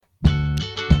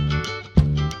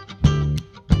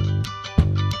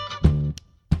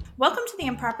Welcome to the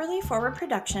Improperly Forward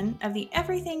production of the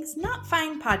Everything's Not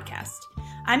Fine podcast.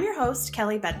 I'm your host,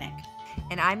 Kelly Budnick.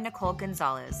 And I'm Nicole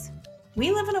Gonzalez.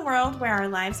 We live in a world where our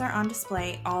lives are on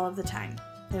display all of the time.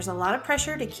 There's a lot of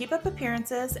pressure to keep up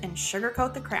appearances and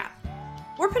sugarcoat the crap.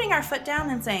 We're putting our foot down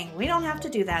and saying we don't have to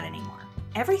do that anymore.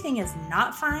 Everything is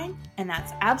not fine, and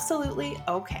that's absolutely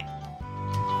okay.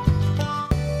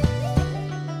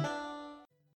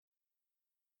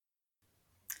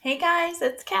 Hey guys,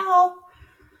 it's Cal.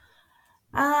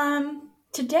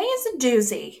 Today is a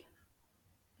doozy.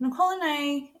 Nicole and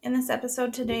I, in this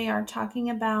episode today, are talking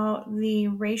about the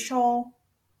racial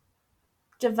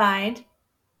divide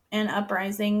and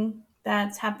uprising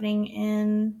that's happening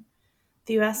in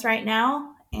the U.S. right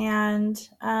now. And,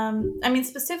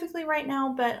 specifically right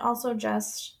now, but also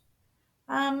just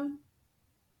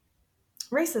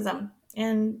racism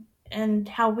and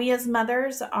how we as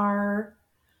mothers are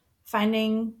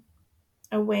finding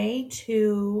a way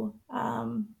to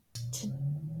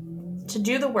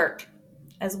do the work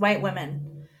as white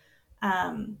women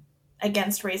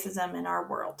against racism in our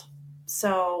world.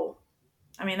 So,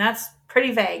 that's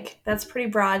pretty vague. That's pretty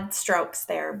broad strokes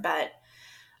there, but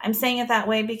I'm saying it that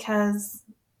way because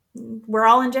we're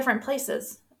all in different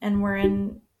places and we're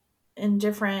in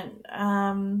different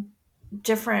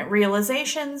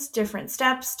realizations, different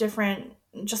steps,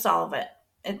 just all of it.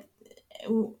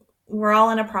 We're all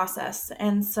in a process.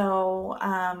 And so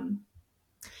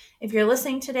if you're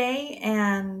listening today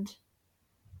and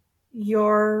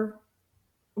if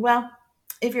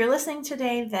you're listening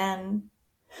today, then,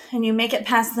 and you make it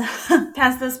past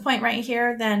this point right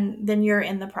here, then you're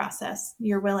in the process.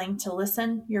 You're willing to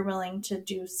listen. You're willing to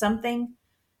do something.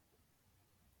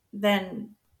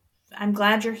 Then I'm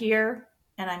glad you're here,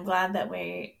 and I'm glad that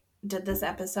we did this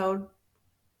episode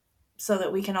so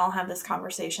that we can all have this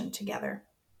conversation together.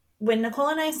 When Nicole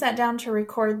and I sat down to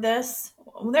record this,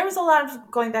 there was a lot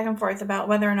of going back and forth about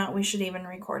whether or not we should even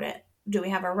record it. Do we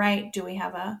have a right? Do we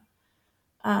have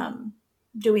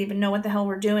do we even know what the hell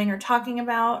we're doing or talking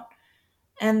about?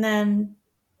 And then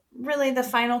really the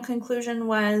final conclusion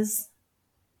was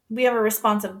we have a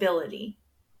responsibility.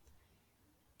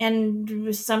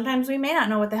 And sometimes we may not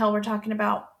know what the hell we're talking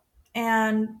about.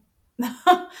 And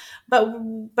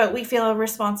but we feel a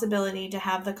responsibility to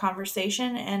have the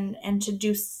conversation and to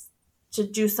do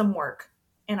some work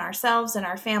in ourselves and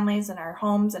our families and our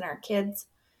homes and our kids.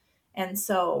 And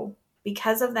so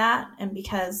because of that, and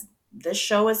because this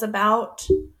show is about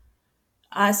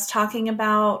us talking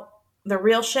about the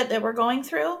real shit that we're going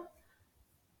through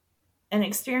and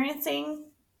experiencing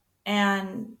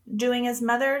and doing as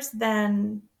mothers,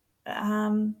 then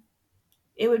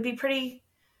it would be pretty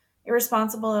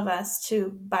irresponsible of us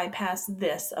to bypass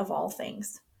this of all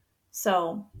things.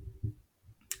 So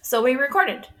we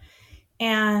recorded.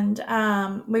 And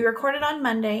we recorded on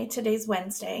Monday. Today's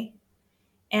Wednesday.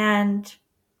 And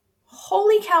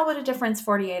holy cow, what a difference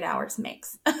 48 hours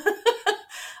makes.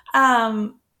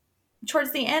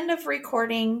 Towards the end of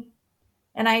recording,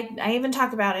 and I even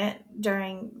talk about it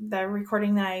during the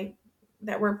recording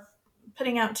that we're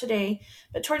putting out today,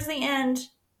 but towards the end,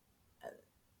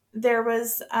 there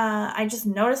was, I just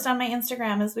noticed on my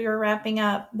Instagram as we were wrapping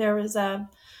up, there was a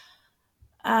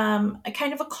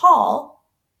kind of a call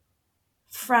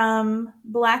from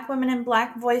Black women and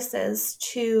Black voices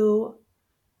to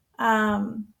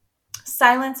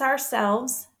silence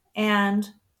ourselves and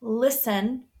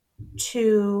listen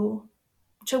to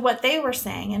what they were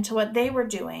saying and to what they were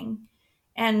doing.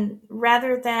 And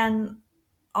rather than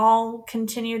all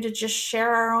continue to just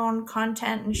share our own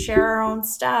content and share our own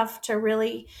stuff, to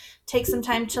really take some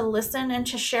time to listen and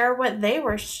to share what they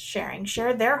were sharing,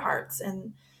 share their hearts.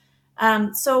 And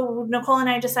so Nicole and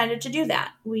I decided to do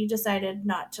that. We decided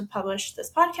not to publish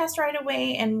this podcast right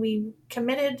away, and we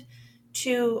committed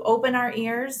to open our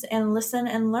ears and listen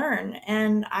and learn.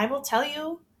 And I will tell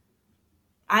you,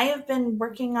 I have been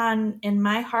working on, in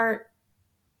my heart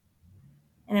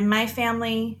and in my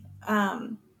family,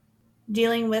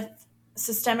 dealing with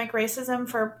systemic racism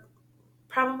for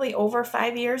probably over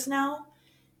 5 years now.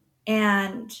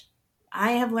 And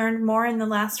I have learned more in the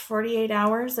last 48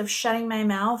 hours of shutting my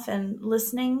mouth and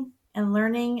listening and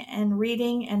learning and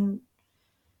reading and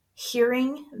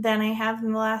hearing than I have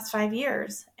in the last 5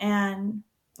 years. And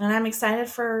I'm excited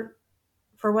for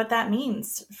what that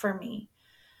means for me.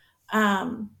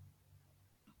 It's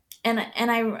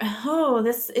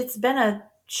been a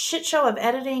shit show of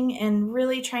editing and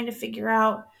really trying to figure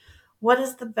out what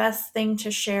is the best thing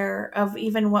to share of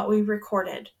even what we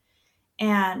recorded.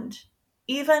 And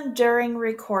even during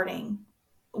recording,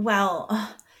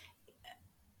 I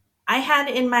had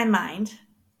in my mind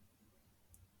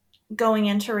going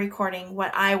into recording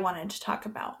what I wanted to talk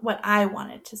about, what I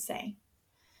wanted to say.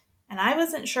 And I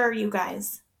wasn't sure, you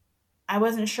guys. I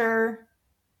wasn't sure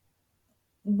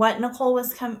what Nicole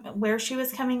was where she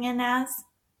was coming in at.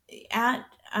 I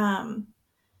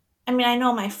mean, I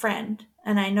know my friend,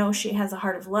 and I know she has a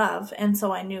heart of love, and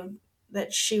so I knew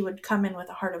that she would come in with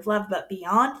a heart of love. But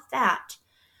beyond that,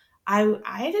 I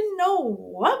didn't know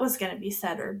what was going to be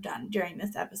said or done during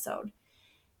this episode.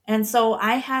 And so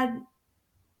I had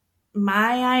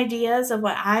my ideas of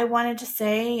what I wanted to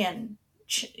say and,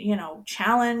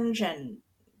 challenge and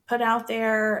put out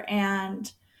there.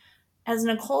 And as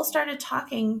Nicole started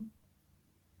talking,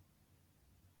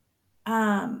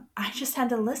 I just had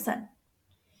to listen.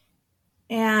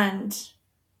 And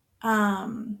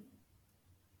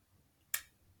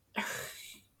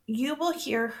you will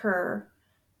hear her,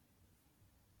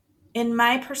 in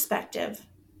my perspective,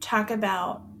 talk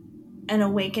about an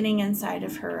awakening inside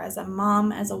of her as a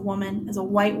mom, as a woman, as a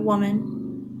white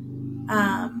woman.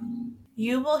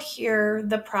 You will hear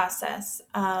the process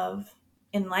of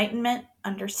enlightenment,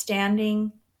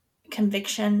 understanding,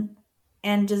 conviction,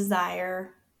 and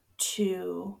desire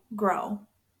to grow.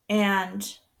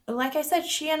 And like I said,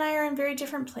 she and I are in very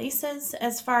different places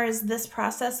as far as this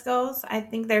process goes. I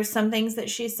think there's some things that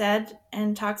she said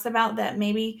and talks about that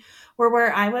maybe were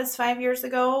where I was 5 years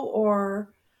ago,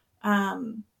 or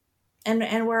and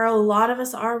where a lot of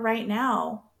us are right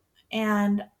now.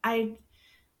 And I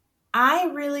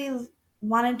really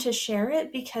wanted to share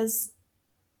it because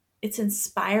it's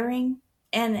inspiring,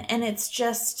 and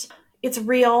it's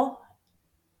real,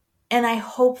 and I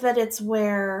hope that it's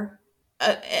where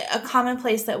a common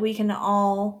place that we can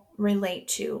all relate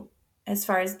to as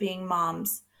far as being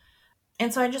moms.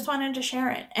 And so I just wanted to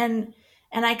share it. And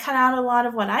I cut out a lot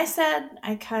of what I said.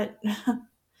 I cut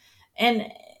and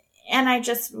I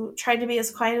just tried to be as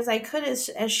quiet as I could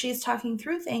as she's talking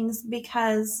through things,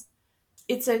 because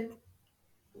it's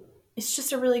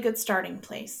just a really good starting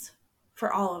place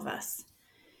for all of us.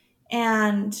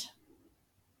 And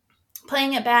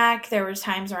playing it back, there was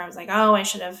times where I was like, oh, I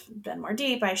should have been more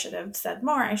deep. I should have said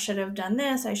more. I should have done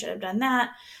this. I should have done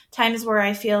that. Times where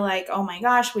I feel like, oh my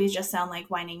gosh, we just sound like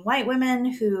whining white women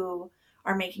who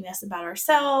are making this about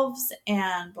ourselves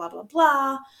and blah, blah,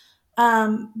 blah.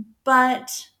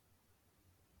 But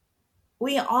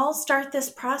we all start this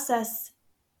process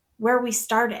where we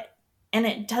start it. And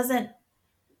it doesn't,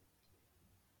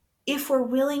 if we're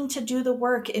willing to do the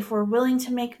work, if we're willing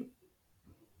to make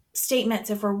statements,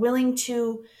 if we're willing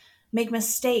to make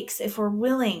mistakes, if we're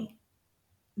willing,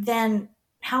 then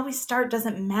how we start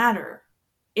doesn't matter.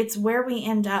 It's where we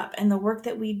end up and the work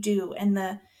that we do and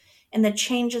the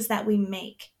changes that we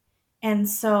make. And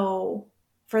so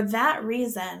for that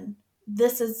reason,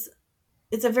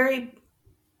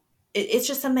 it's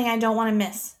just something I don't want to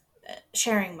miss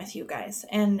sharing with you guys,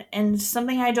 and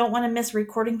something I don't want to miss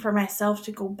recording for myself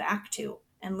to go back to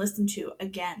and listen to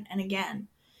again and again.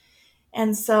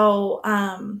 And so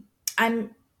I'm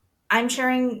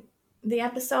sharing the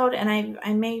episode, and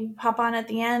I may pop on at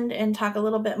the end and talk a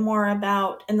little bit more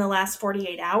about in the last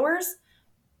 48 hours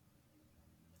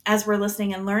as we're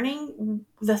listening and learning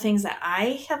the things that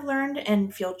I have learned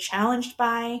and feel challenged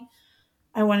by.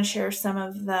 I want to share some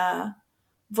of the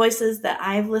voices that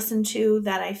I've listened to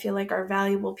that I feel like are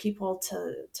valuable people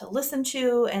to listen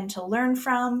to and to learn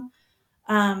from.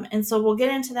 And so we'll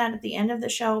get into that at the end of the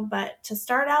show. But to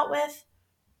start out with,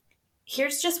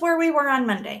 here's just where we were on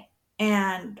Monday.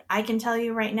 And I can tell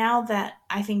you right now that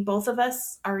I think both of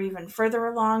us are even further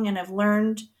along and have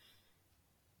learned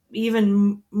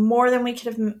even more than we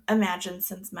could have imagined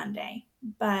since Monday.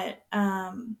 But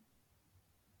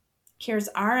here's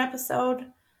our episode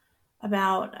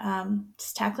about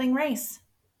just tackling race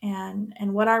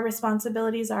and what our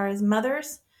responsibilities are as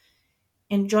mothers,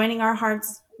 and joining our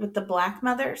hearts with the Black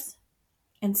mothers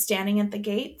and standing at the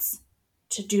gates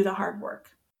to do the hard work.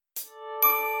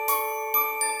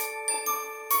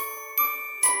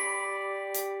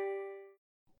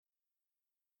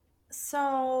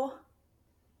 So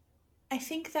I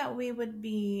think that we would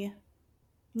be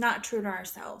not true to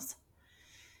ourselves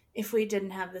if we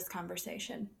didn't have this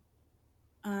conversation.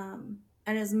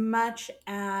 And as much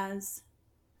as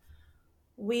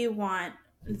we want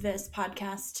this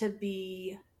podcast to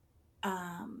be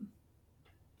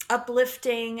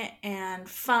uplifting and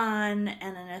fun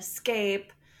and an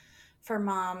escape for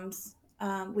moms,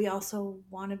 we also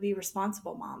want to be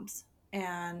responsible moms.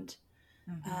 And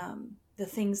the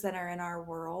things that are in our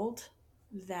world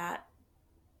that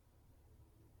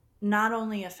not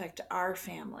only affect our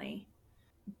family,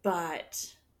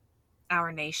 but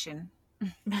our nation.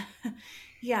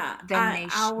 Yeah.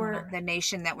 The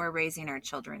nation that we're raising our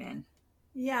children in.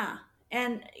 Yeah.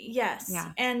 And yes,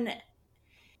 Yeah. and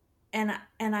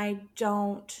I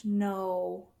don't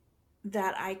know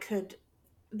that I could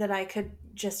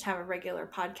just have a regular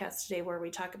podcast today where we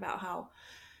talk about how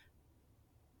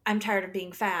I'm tired of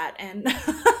being fat and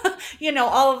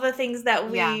all of the things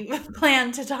that Yeah. we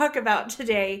plan to talk about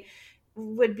today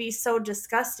would be so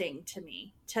disgusting to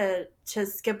me to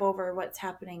skip over what's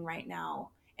happening right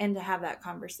now and to have that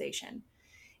conversation.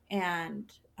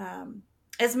 And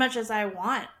as much as I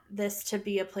want this to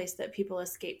be a place that people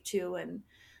escape to and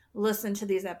listen to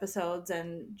these episodes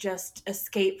and just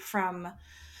escape from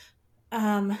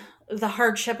the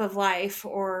hardship of life,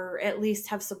 or at least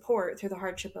have support through the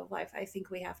hardship of life, I think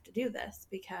we have to do this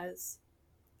because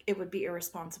it would be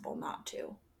irresponsible not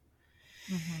to.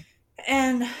 Hmm.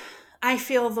 And I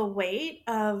feel the weight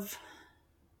of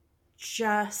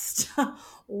just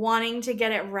wanting to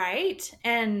get it right.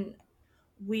 And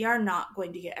we are not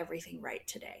going to get everything right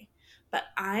today, but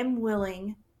I'm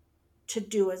willing to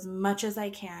do as much as I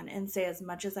can and say as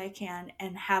much as I can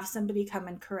and have somebody come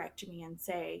and correct me and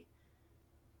say,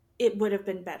 it would have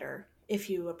been better if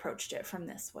you approached it from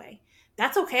this way.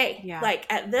 That's okay. Yeah.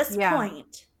 Like at this Yeah.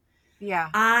 point, Yeah.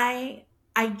 I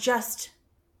just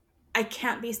I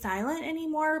can't be silent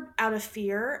anymore out of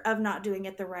fear of not doing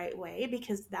it the right way,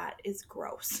 because that is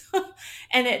gross.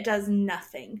 And it does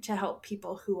nothing to help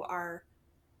people who are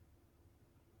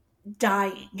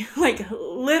dying, like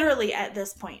literally at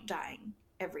this point dying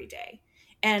every day.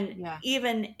 And Yeah.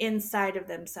 even inside of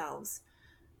themselves,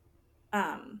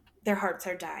 their hearts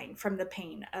are dying from the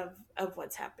pain of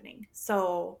what's happening.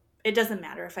 So it doesn't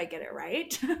matter if I get it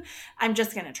right. I'm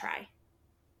just going to try.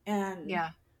 And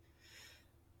Yeah.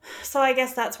 so I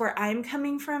guess that's where I'm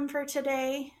coming from for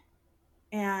today.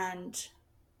 And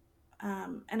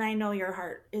I know your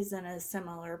heart is in a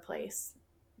similar place.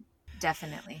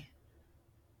 Definitely.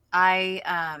 I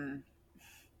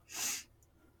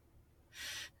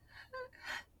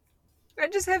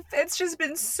it's just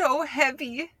been so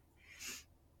heavy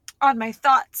on my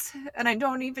thoughts, and I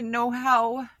don't even know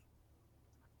how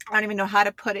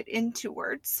to put it into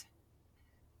words.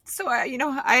 So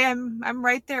I'm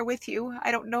right there with you.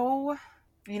 I don't know,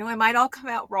 I might all come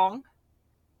out wrong,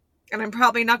 and I'm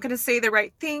probably not going to say the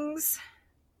right things,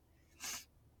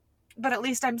 but at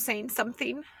least I'm saying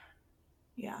something.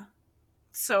 Yeah.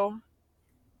 So,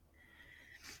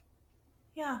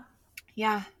 Yeah.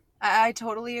 yeah, I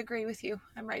totally agree with you.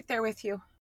 I'm right there with you.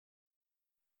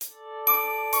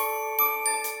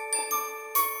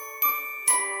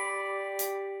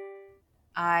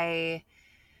 I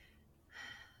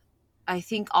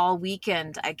think all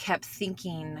weekend I kept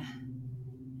thinking,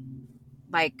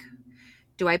 like,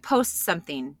 do I post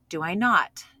something? Do I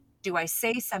not? Do I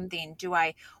say something?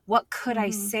 What could I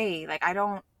Mm-hmm. say? Like, I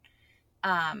don't,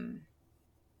 and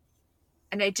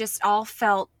it just all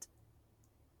felt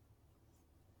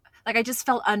like I just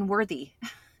felt unworthy.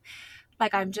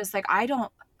 Like, I'm just like,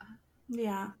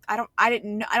 Yeah. I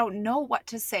don't know what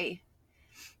to say.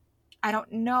 I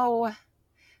don't know.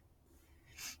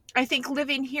 I think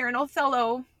living here in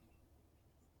Othello,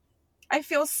 I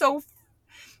feel so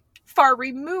far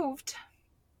removed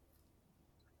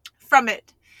from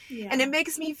it. Yeah. And it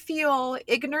makes me feel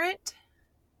ignorant.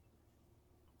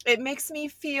 It makes me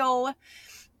feel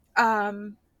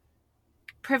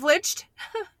privileged.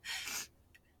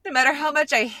 No matter how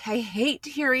much I hate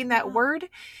hearing that word.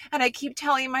 And I keep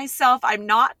telling myself,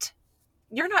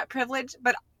 you're not privileged,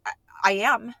 but I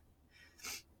am.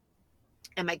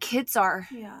 And my kids are.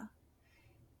 Yeah.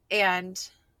 And,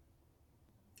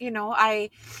 I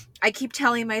keep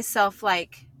telling myself,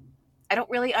 like, I don't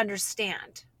really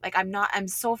understand. Like, I'm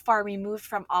so far removed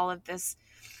from all of this.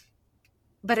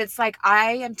 But it's like,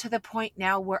 I am to the point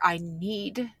now where I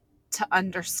need to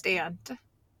understand.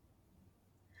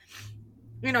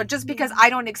 Just because I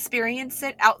don't experience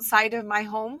it outside of my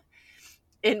home,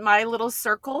 in my little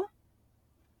circle,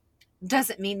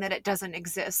 doesn't mean that it doesn't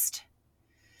exist.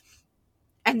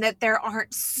 And that there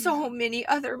aren't so many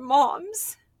other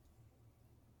moms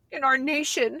in our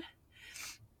nation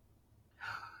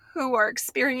who are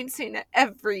experiencing it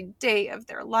every day of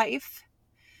their life.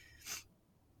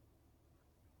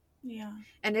 Yeah.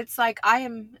 And it's like,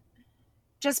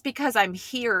 just because I'm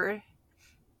here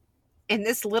in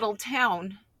this little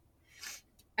town,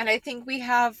 and I think we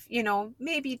have,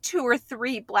 maybe 2 or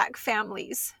 3 Black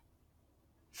families,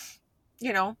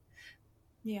 Yeah.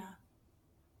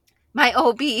 my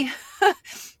OB,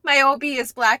 my OB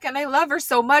is Black, and I love her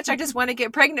so much. I just want to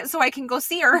get pregnant so I can go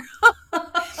see her.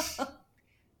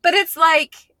 But it's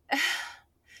like,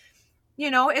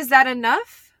 is that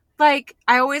enough? Like,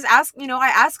 I always ask,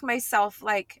 I ask myself,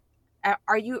 like,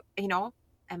 are you, am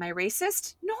I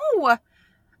racist? No,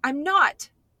 I'm not.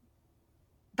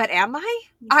 But am I?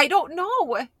 I don't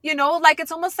know. You know, like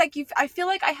it's almost like I feel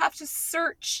like I have to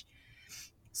search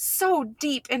so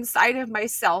deep inside of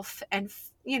myself and,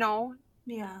 you know,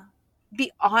 Yeah.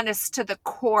 be honest to the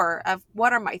core of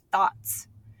what are my thoughts?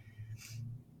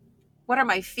 What are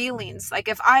my feelings? Like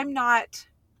if I'm not,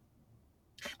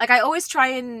 like I always try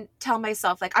and tell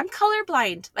myself like I'm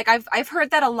colorblind. Like I've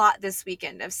heard that a lot this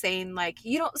weekend of saying like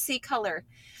you don't see color.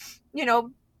 You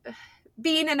know,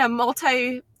 being in a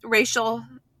multiracial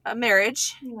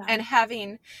marriage Yeah. and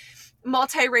having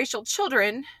multiracial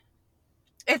children,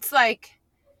 it's like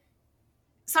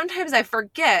sometimes I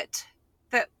forget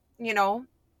that, you know,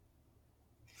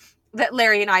 that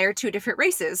Larry and I are two different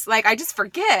races. Like I just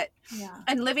forget. Yeah.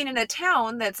 And living in a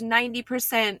town that's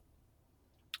 90%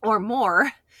 or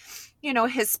more, you know,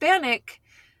 Hispanic,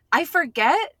 I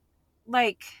forget,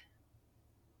 like,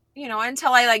 you know,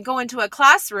 until I like go into a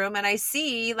classroom and I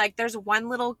see like there's one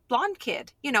little blonde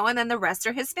kid, you know, and then the rest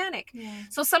are Hispanic. Yeah.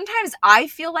 So sometimes I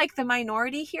feel like the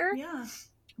minority here. Yeah.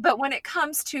 But when it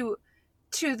comes to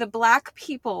the black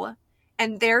people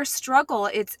and their struggle,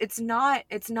 it's not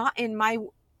in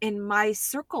my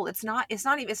circle. It's not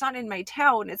in my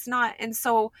town. It's not. And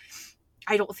so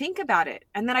I don't think about it.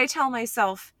 And then I tell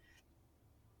myself,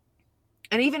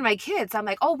 and even my kids, I'm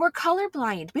like, oh, we're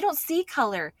colorblind. We don't see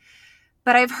color.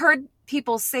 But I've heard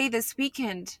people say this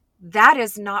weekend, that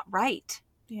is not right.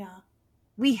 Yeah.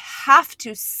 We have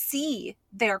to see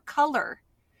their color.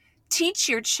 Teach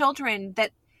your children that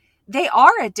they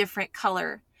are a different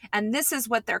color, and this is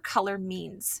what their color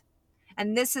means.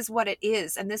 And this is what it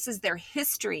is. And this is their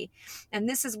history. And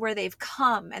this is where they've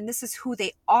come. And this is who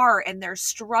they are and their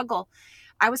struggle.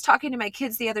 I was talking to my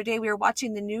kids the other day. We were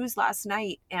watching the news last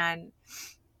night, and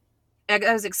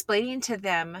I was explaining to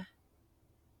them,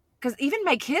 because even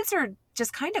my kids are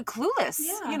just kind of clueless,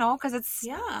 you know, because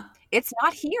it's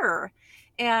not here.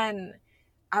 And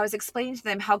I was explaining to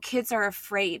them how kids are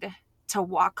afraid to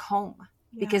walk home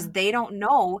because they don't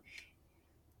know.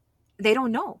 They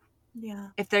don't know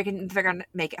if they're gonna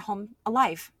make it home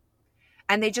alive,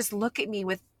 and they just look at me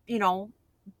with, you know,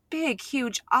 big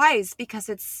huge eyes because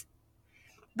it's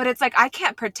like I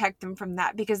can't protect them from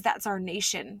that because that's our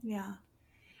nation.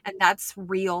 And that's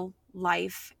real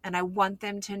life, and I want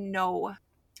them to know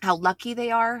how lucky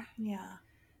they are.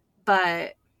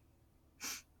 But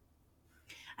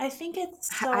I think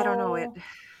it's I don't know it.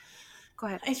 Go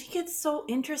ahead. I think it's so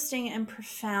interesting and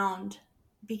profound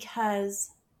because,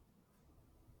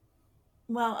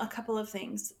 well, a couple of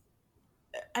things.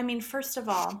 I mean, first of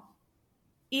all,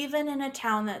 even in a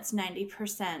town that's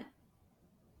 90%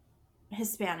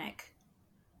 Hispanic,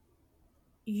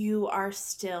 you are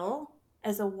still,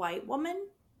 as a white woman,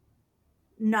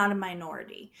 not a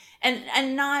minority.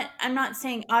 And not, I'm not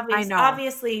saying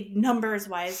obviously numbers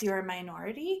wise you're a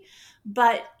minority,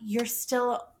 but you're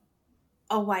still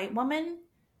a white woman,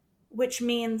 which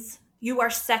means you are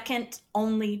second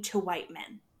only to white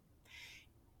men.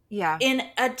 In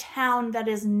a town that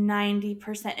is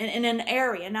 90%, in an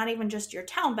area, not even just your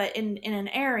town, but in an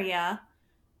area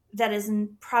that is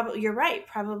probably, you're right,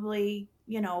 probably,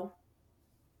 you know,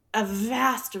 a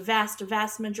vast, vast,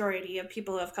 vast majority of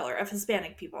people of color, of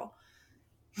Hispanic people,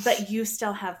 but you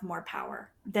still have more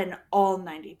power than all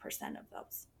 90% of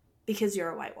those because you're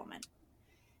a white woman.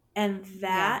 And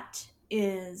that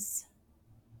is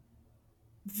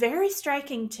very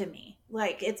striking to me.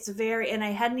 Like, it's very, and I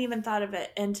hadn't even thought of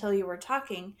it until you were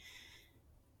talking.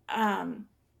 But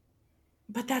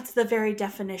that's the very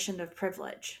definition of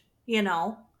privilege, you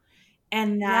know?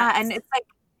 And that, and it's like,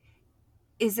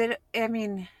 is it, I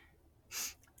mean,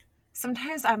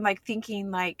 sometimes I'm like thinking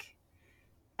like,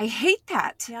 I hate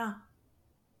that.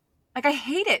 Like, I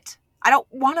hate it. I don't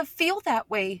want to feel that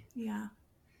way.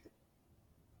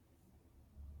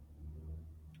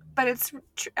 But it's,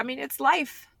 I mean, it's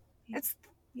life. It's,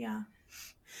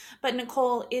 But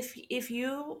Nicole, if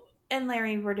you and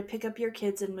Larry were to pick up your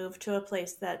kids and move to a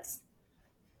place that's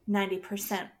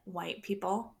 90% white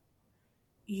people,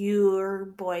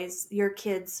 your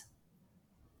kids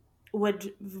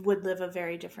would live a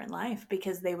very different life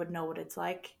because they would know what it's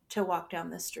like to walk down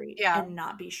the street and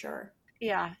not be sure.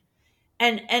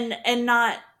 And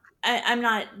not, I'm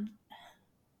not,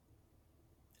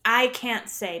 I can't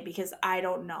say because I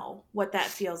don't know what that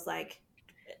feels like,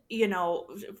 you know,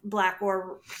 black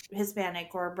or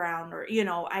Hispanic or brown, or, you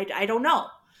know, I don't know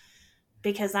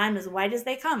because I'm as white as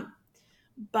they come.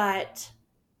 But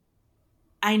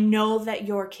I know that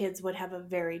your kids would have a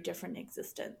very different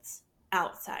existence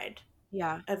outside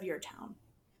of your town.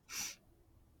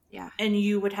 And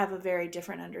you would have a very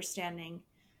different understanding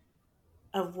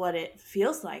of what it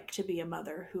feels like to be a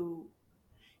mother who,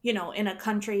 in a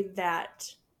country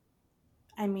that,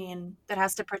 I mean, that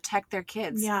has to protect their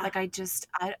kids. yeah, Like, I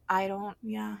don't,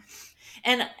 yeah. I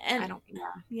And don't,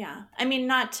 yeah. yeah, I mean,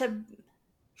 not to,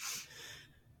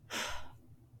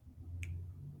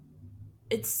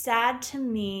 it's sad to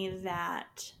me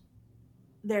that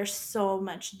there's so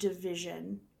much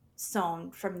division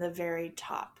sown from the very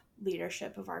top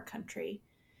leadership of our country.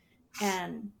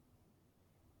 And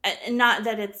not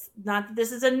that it's not,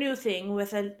 this is a new thing with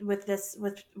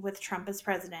Trump as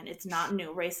president. It's not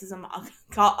new. Racism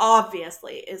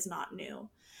obviously is not new,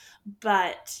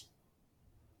 but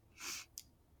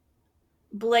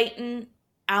blatant,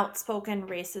 outspoken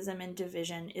racism and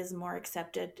division is more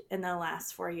accepted in the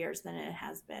last 4 years than it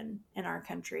has been in our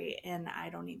country, and I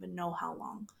don't even know how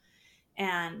long.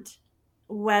 And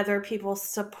whether people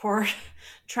support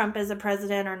Trump as a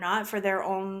president or not for their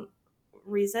own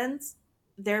reasons,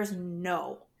 there's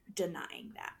no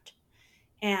denying that.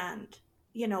 And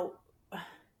your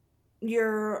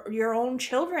own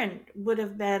children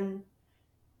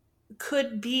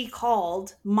could be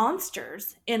called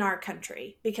monsters in our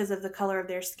country because of the color of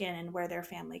their skin and where their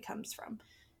family comes from.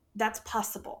 That's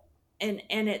possible. And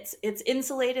it's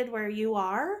insulated where you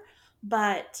are,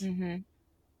 but Mm-hmm.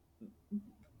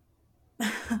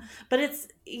 but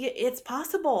it's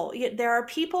possible. There are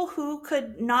people who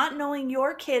could, not knowing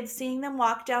your kids, seeing them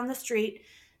walk down the street,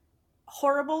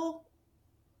 horrible,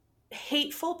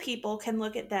 hateful people can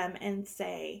look at them and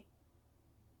say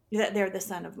that they're the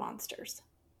son of monsters.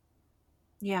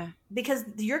 Yeah. Because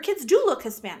your kids do look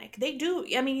Hispanic. They do.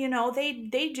 I mean,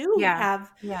 they do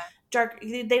have Yeah. dark.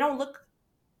 They don't look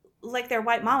like their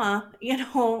white mama,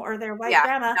 or their white Yeah.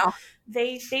 grandma. No.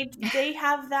 They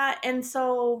have that, and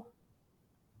so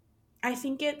I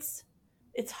think it's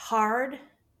hard,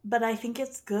 but I think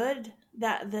it's good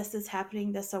that this is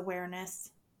happening, this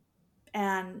awareness,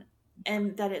 and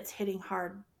that it's hitting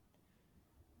hard,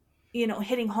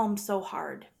 hitting home so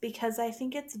hard, because I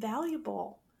think it's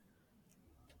valuable.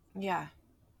 Yeah.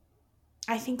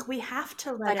 I think we have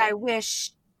to let Like, it. I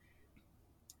wish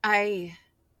I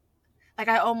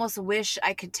almost wish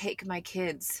I could take my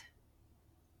kids,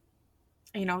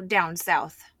 down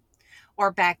south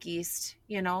or back east,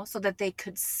 so that they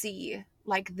could see,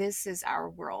 like, this is our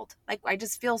world. Like, I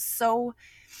just feel so,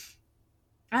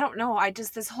 I don't know,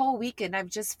 this whole weekend, I've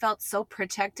just felt so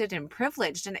protected and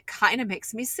privileged, and it kind of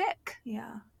makes me sick.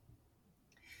 Yeah.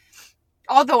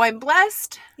 Although I'm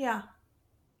blessed. Yeah.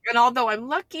 And although I'm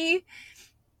lucky,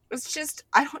 it's just,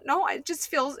 I don't know,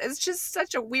 it's just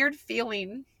such a weird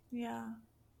feeling. Yeah.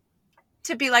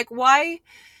 To be like, why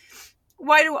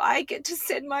do I get to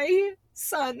send my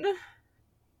son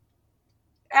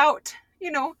out,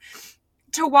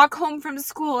 to walk home from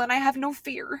school and I have no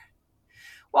fear,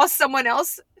 while someone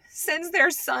else sends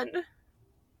their son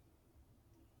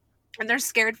and they're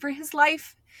scared for his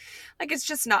life? Like, it's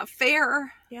just not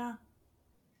fair. Yeah.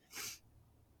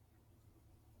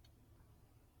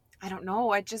 I don't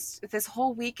know. This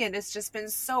whole weekend has just been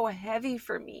so heavy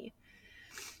for me.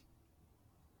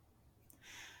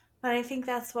 But I think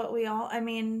that's what we all, I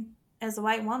mean, as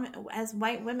white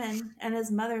women and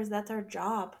as mothers, that's our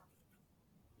job.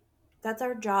 That's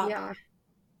our job. Yeah.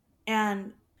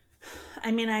 And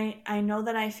I mean, I know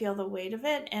that I feel the weight of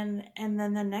it. And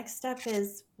then the next step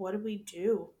is, what do we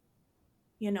do?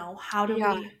 How do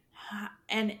we,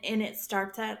 and it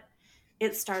starts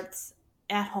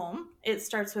at home. It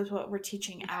starts with what we're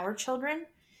teaching our children.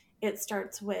 It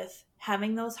starts with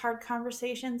having those hard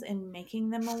conversations and making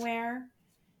them aware,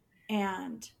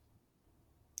 and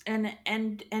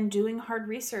doing hard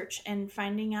research and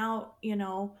finding out,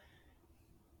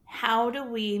 how do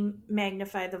we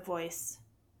magnify the voice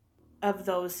of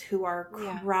those who are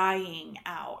crying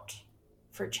out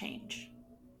for change?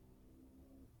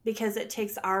 Because it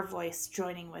takes our voice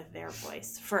joining with their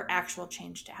voice for actual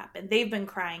change to happen. They've been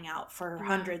crying out for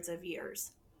hundreds of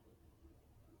years.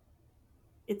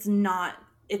 It's not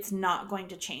going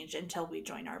to change until we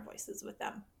join our voices with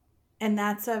them. And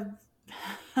that's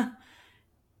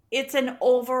it's an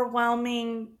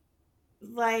overwhelming,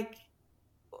 like,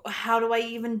 how do I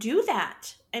even do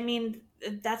that? I mean,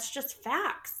 that's just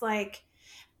facts. Like,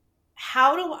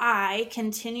 how do I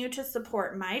continue to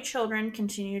support my children,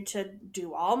 continue to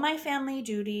do all my family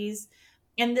duties?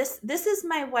 And this is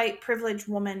my white privileged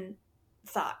woman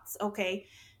thoughts, okay?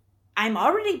 I'm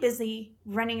already busy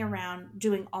running around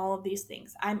doing all of these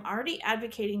things. I'm already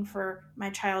advocating for my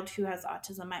child who has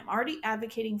autism. I'm already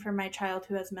advocating for my child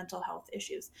who has mental health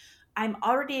issues. I'm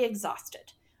already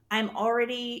exhausted. I'm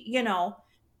already,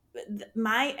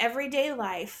 my everyday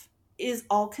life is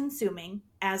all consuming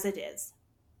as it is.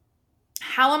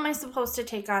 how am I supposed to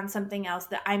take on something else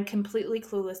that I'm completely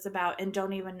clueless about and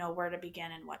don't even know where to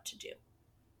begin and what to do?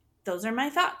 Those are my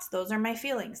thoughts. Those are my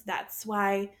feelings. That's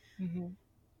why Mm-hmm.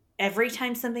 every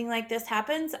time something like this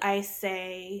happens, I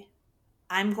say,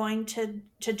 I'm going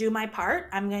to do my part.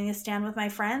 I'm going to stand with my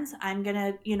friends. I'm going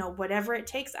to, whatever it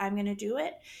takes, I'm going to do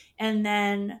it. And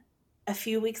then a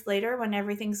few weeks later, when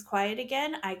everything's quiet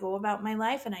again, I go about my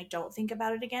life and I don't think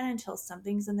about it again until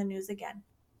something's in the news again.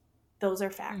 Those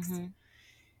are facts. Mm-hmm.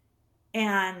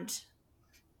 And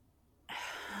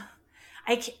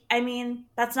I mean,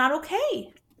 that's not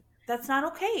okay. That's not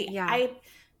okay. Yeah.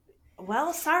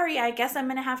 Well, sorry, I guess I'm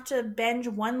going to have to binge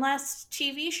one less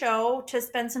TV show to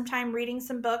spend some time reading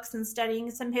some books and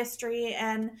studying some history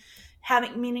and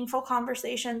having meaningful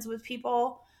conversations with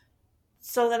people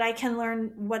so that I can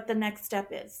learn what the next step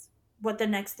is, what the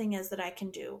next thing is that I can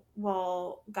do.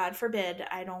 Well, God forbid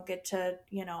I don't get to,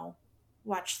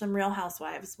 watch some Real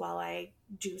Housewives while I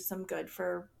do some good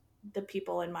for the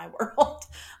people in my world.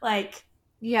 Like,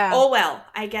 Yeah. oh well,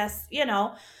 I guess,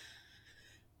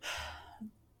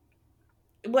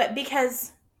 what,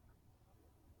 because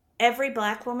every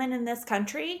black woman in this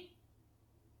country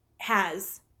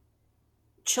has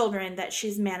children that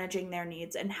she's managing their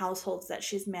needs and households that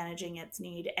she's managing its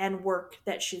need and work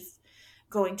that she's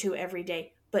going to every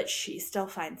day, but she still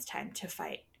finds time to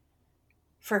fight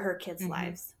for her kids' Mm-hmm.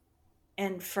 lives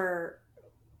and for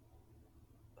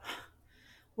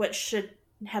what should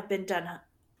have been done.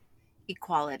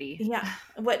 Equality.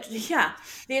 The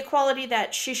equality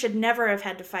that she should never have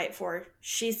had to fight for,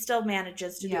 she still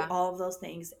manages to do Yeah. all of those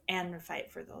things and fight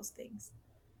for those things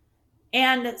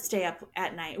and stay up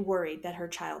at night worried that her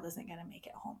child isn't going to make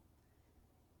it home.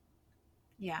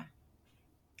 Yeah.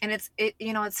 And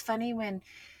it's funny when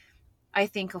I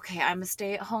think, okay, I'm a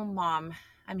stay-at-home mom.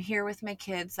 I'm here with my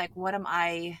kids. Like,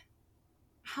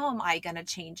 how am I going to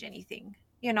change anything?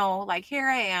 Like here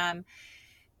I am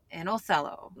in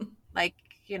Othello. Like,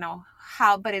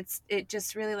 but it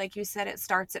just really, like you said, it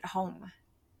starts at home.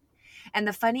 And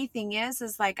the funny thing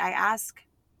is like I ask,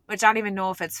 which I don't even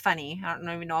know if it's funny. I don't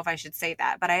even know if I should say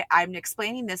that, but I'm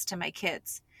explaining this to my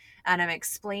kids and I'm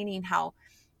explaining how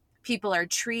people are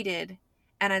treated.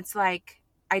 And it's like,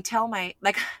 I tell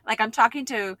like I'm talking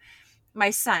to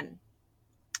my son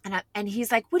and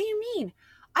he's like, what do you mean?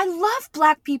 I love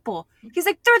black people. He's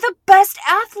like, they're the best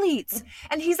athletes.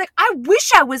 And he's like, I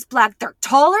wish I was black. They're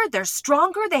taller, they're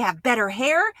stronger, they have better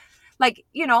hair. Like,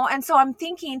 and so I'm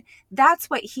thinking that's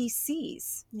what he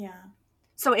sees. Yeah.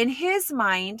 So in his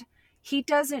mind, he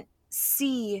doesn't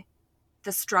see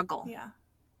the struggle. Yeah.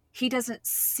 He doesn't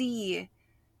see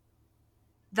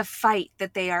the fight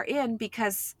that they are in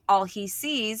because all he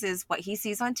sees is what he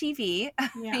sees on TV,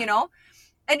 Yeah.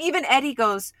 And even Eddie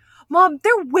goes, Mom,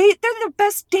 they're the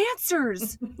best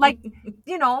dancers. Like,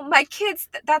 my kids,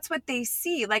 that's what they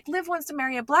see. Like, Liv wants to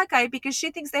marry a black guy because she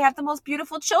thinks they have the most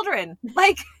beautiful children.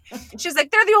 Like, she's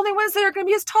like, they're the only ones that are going to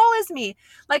be as tall as me.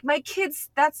 Like, my kids,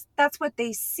 that's what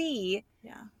they see.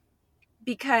 Yeah.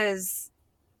 Because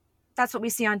that's what we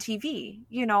see on TV,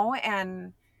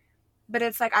 but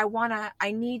it's like,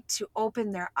 I need to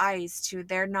open their eyes to,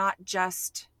 they're not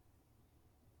just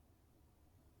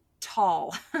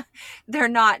tall. They're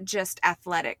not just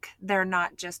athletic. They're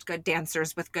not just good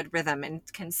dancers with good rhythm and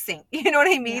can sing. You know what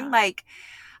I mean? Yeah. Like,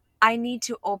 I need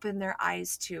to open their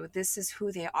eyes to, this is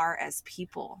who they are as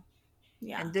people.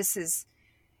 Yeah. And this is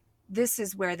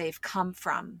where they've come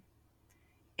from.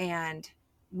 And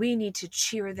we need to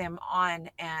cheer them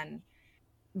on and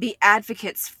be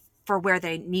advocates for where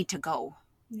they need to go.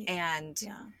 Yeah. And,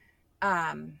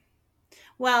 yeah.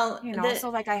 Well,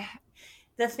 so like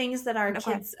the things that our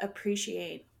kids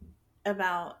appreciate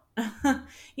about,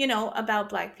 about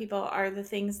black people are the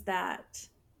things that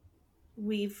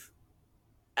we've,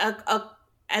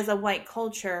 as a white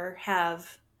culture,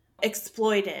 have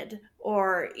exploited,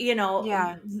 or, those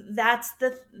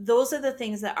are the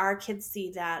things that our kids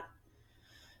see that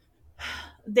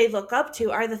they look up to,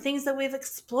 are the things that we've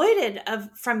exploited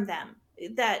from them,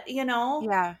 that,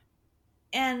 yeah.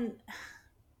 And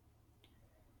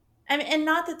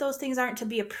not that those things aren't to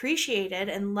be appreciated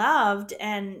and loved,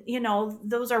 and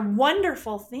those are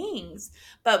wonderful things,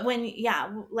 but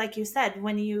like you said,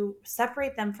 when you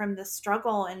separate them from the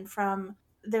struggle and from,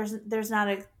 there's not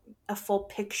a full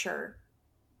picture,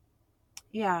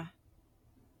 yeah,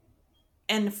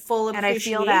 and full appreciation. And I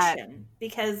feel that,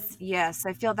 because yes,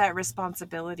 I feel that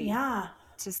responsibility, yeah,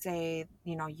 to say,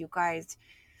 you guys,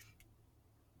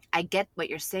 I get what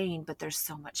you're saying, but there's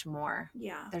so much more.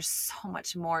 Yeah. There's so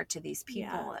much more to these people.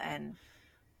 Yeah. And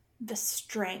the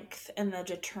strength and the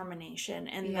determination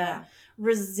and yeah. the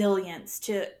resilience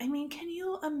to, can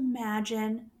you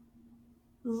imagine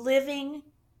living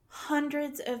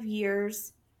hundreds of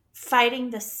years fighting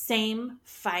the same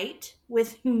fight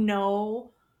with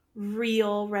no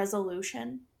real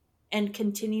resolution and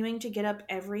continuing to get up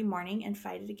every morning and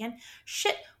fight it again.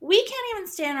 Shit, we can't even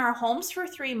stay in our homes for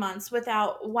 3 months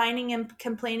without whining and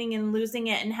complaining and losing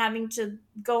it and having to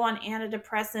go on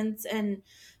antidepressants and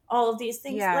all of these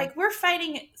things. Yeah. Like, we're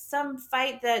fighting some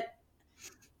fight that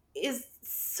is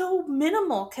so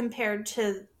minimal compared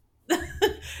to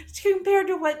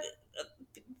what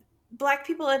Black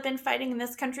people have been fighting in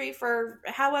this country for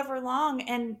however long,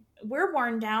 and we're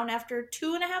worn down after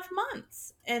 2.5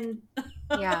 months. And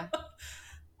Yeah.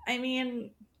 I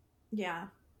mean, yeah,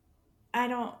 I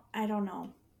don't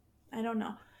know.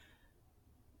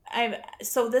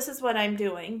 So this is what I'm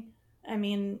doing. I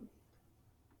mean,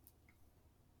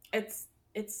 it's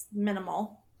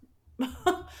minimal,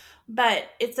 but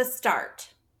it's a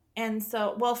start. And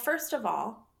so, well, first of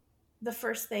all, the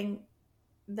first thing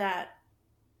that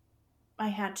I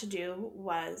had to do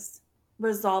was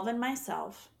resolve in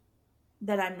myself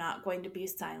that I'm not going to be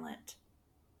silent.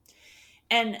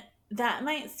 And that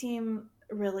might seem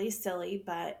really silly,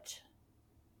 but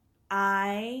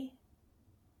I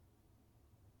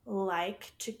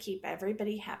like to keep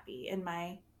everybody happy in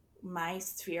my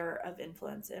sphere of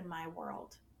influence in my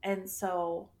world. And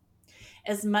so,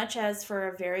 as much as for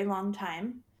a very long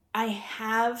time I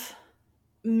have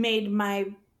made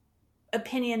my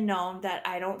opinion known that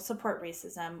I don't support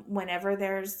racism whenever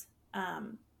there's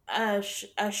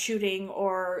a shooting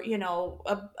or,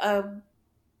 a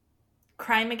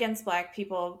crime against Black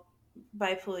people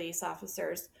by police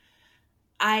officers.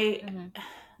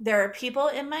 There are people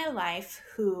in my life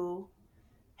who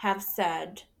have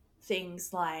said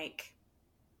things like,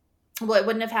 well, it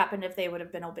wouldn't have happened if they would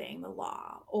have been obeying the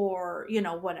law, or,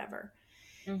 whatever.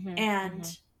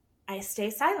 And I stay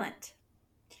silent.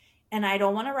 And I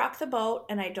don't want to rock the boat,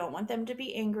 and I don't want them to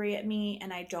be angry at me,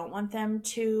 and I don't want them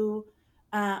to,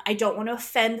 I don't want to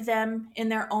offend them in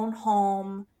their own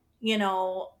home,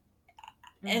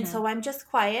 and so I'm just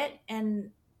quiet,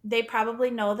 and they probably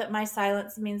know that my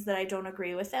silence means that I don't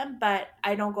agree with them, but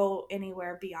I don't go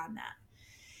anywhere beyond that.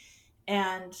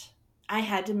 And I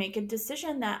had to make a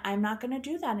decision that I'm not going to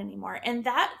do that anymore. And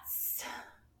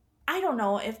I don't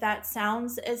know if that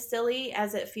sounds as silly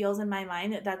as it feels in my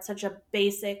mind, that that's such a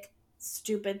basic,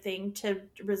 stupid thing to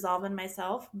resolve in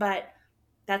myself, but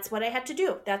that's what I had to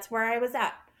do. That's where I was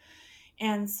at.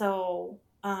 And so,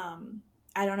 I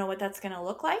don't know what that's going to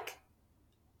look like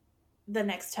the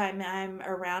next time I'm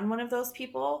around one of those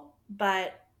people,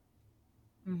 but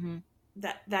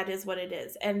that is what it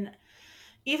is. And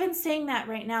even saying that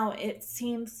right now, it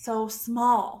seems so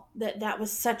small that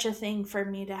was such a thing for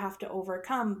me to have to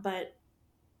overcome, but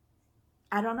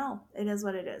I don't know. It is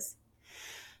what it is.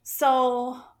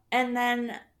 So, and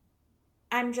then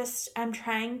I'm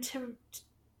trying to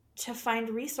find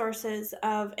resources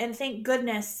and thank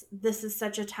goodness this is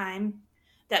such a time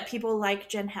that people like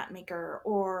Jen Hatmaker,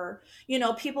 or,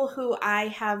 people who I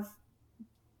have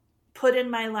put in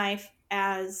my life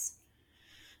as,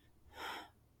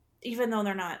 even though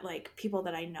they're not like people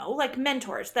that I know, like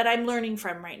mentors that I'm learning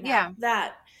from right now.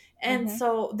 Yeah.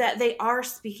 So that they are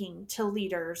speaking to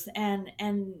leaders and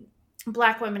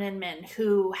Black women and men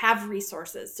who have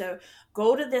resources. So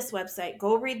go to this website,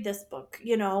 go read this book,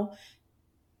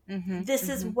 this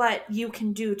is what you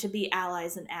can do to be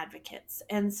allies and advocates.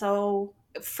 And so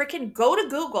freaking go to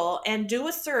Google and do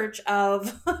a search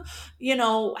of,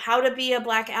 how to be a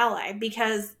Black ally,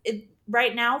 because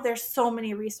right now there's so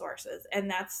many resources, and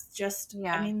that's just,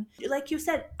 I mean, like you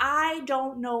said, I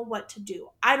don't know what to do.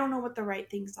 I don't know what the right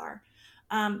things are.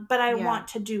 But I want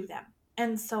to do them.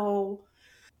 And so,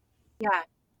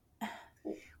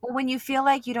 well, when you feel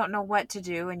like you don't know what to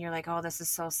do and you're like, oh, this is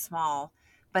so small,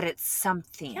 but it's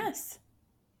something. Yes.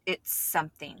 It's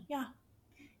something. Yeah.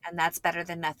 And that's better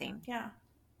than nothing. Yeah.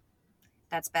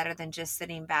 That's better than just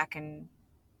sitting back and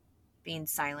being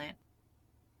silent.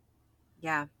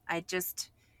 Yeah. It's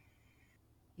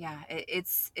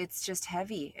just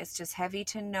heavy. It's just heavy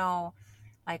to know,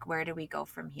 like, where do we go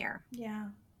from here? Yeah.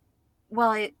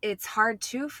 Well, it's hard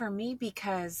too for me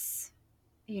because,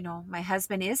 my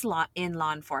husband is in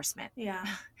law enforcement. Yeah.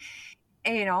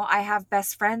 And, I have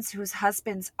best friends whose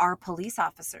husbands are police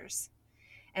officers.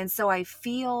 And so I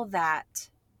feel that,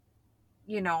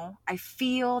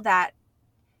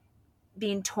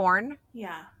 being torn.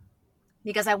 Yeah.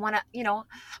 Because I want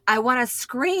to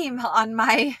scream on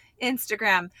my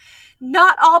Instagram,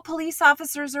 not all police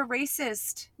officers are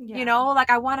racist. Yeah. Like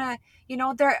I want to,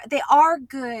 they are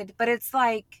good, but it's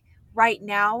like right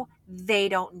now they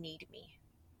don't need me.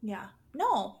 Yeah.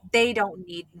 No. They don't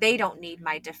need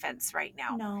my defense right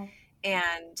now. No.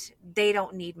 and they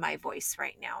don't need my voice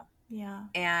right now. Yeah.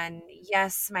 And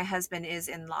yes, my husband is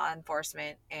in law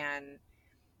enforcement,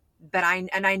 but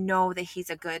I know that he's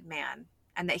a good man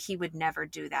and that he would never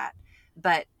do that.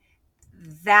 But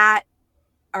that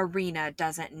arena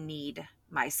doesn't need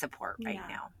my support right Yeah.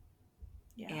 now.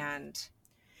 Yeah. And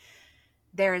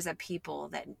there is a people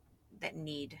that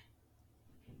need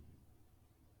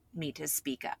me to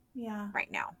speak up Yeah.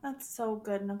 right now. That's so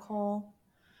good, Nicole.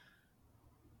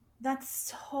 That's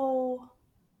so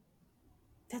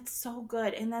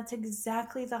good. And that's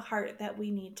exactly the heart that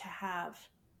we need to have.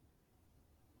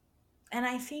 And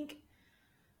I think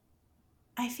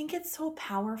it's so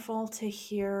powerful to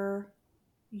hear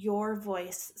your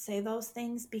voice say those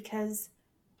things, because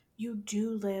you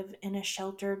do live in a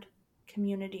sheltered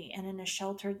community and in a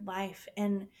sheltered life,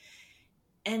 and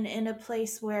in a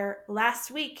place where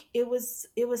last week it was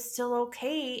still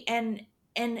okay, and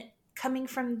coming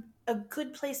from a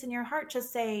good place in your heart to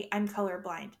say I'm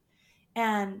colorblind,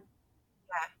 and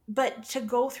but to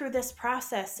go through this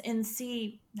process and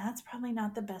see that's probably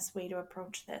not the best way to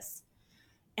approach this.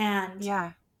 And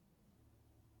Yeah.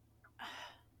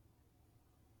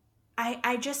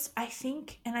 I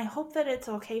think, and I hope that it's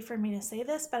okay for me to say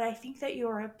this, but I think that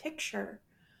you're a picture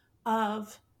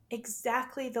of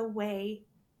exactly the way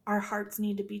our hearts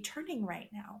need to be turning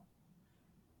right now.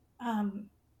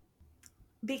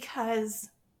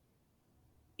 Because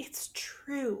it's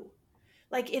true.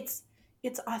 Like it's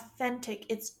authentic,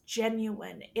 it's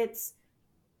genuine. It's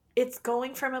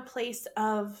going from a place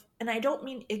of, and I don't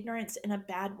mean ignorance in a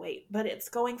bad way, but it's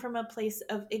going from a place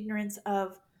of ignorance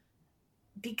of,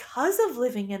 because of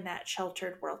living in that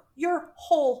sheltered world. Your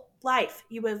whole life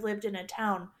you have lived in a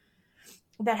town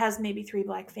that has maybe 3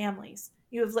 Black families.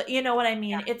 You know what I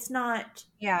mean? It's not,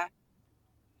 Yeah.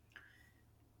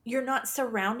 you're not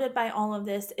surrounded by all of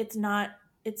this. It's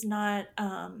it's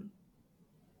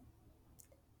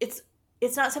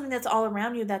not something that's all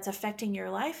around you that's affecting your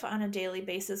life on a daily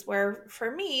basis, where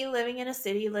for me, living in a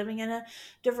city, living in a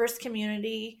diverse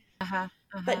community, Uh-huh.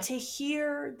 but Uh-huh. to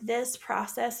hear this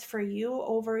process for you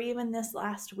over even this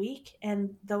last week,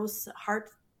 and those heart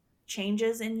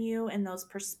changes in you and those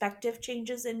perspective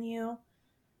changes in you,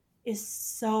 is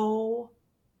so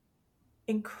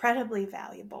incredibly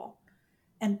valuable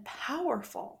and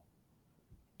powerful.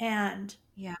 And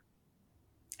Yeah.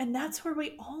 that's where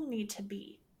we all need to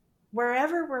be.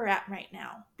 Wherever we're at right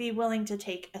now, be willing to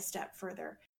take a step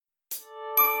further.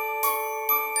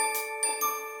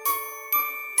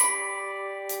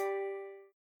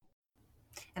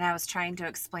 And I was trying to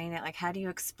explain it, like, how do you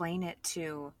explain it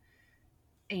to,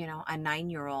 a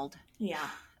 9-year-old? Yeah.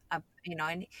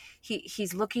 And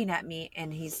he's looking at me,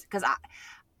 and because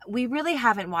we really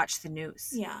haven't watched the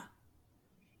news. Yeah.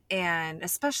 And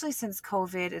especially since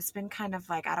COVID, it's been kind of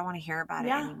like, I don't want to hear about it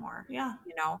Yeah. anymore, Yeah.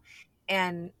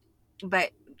 and,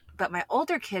 but my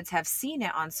older kids have seen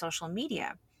it on social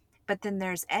media. But then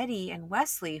there's Eddie and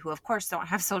Wesley, who of course don't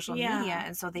have social media. Yeah.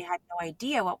 And so they had no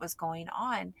idea what was going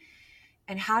on.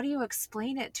 And how do you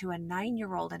explain it to a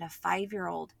 9-year-old and a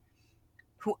 5-year-old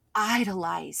who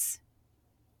idolize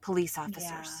police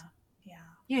officers?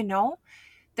 Yeah.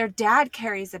 Their dad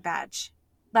carries a badge.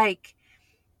 Like,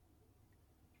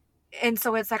 and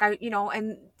so it's like,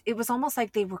 and it was almost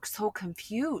like they were so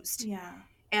confused. Yeah.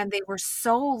 And they were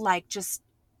so, like, just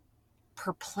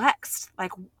perplexed.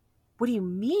 Like, what do you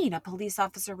mean a police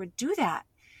officer would do that?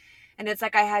 And it's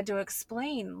like I had to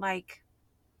explain, like,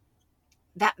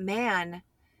 that man,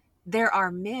 there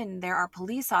are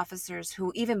police officers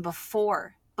who, even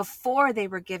before they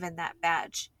were given that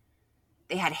badge,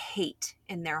 they had hate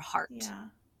in their heart. Yeah.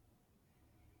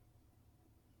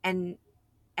 And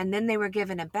then they were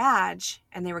given a badge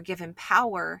and they were given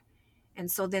power. And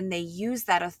so then they use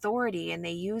that authority and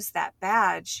they use that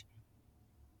badge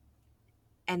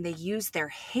and they use their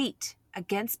hate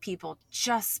against people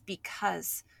just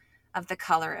because of the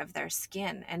color of their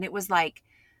skin. And it was like,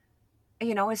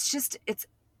 it's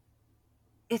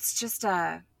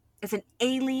an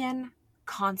alien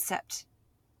concept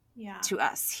to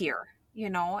us here,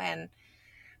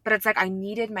 but it's like, I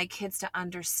needed my kids to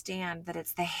understand that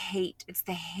it's the hate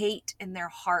in their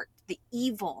heart, the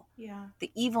evil,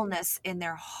 the evilness in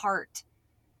their heart.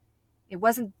 It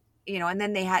wasn't, and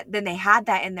then they had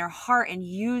that in their heart and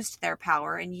used their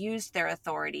power and used their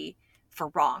authority for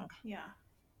wrong. Yeah.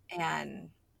 And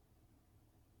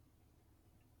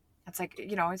it's like,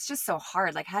 it's just so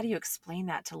hard. Like, how do you explain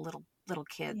that to little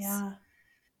kids? Yeah.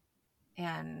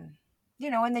 And,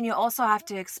 and then you also have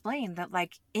to explain that,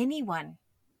 like, anyone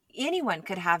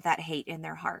could have that hate in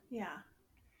their heart. Yeah.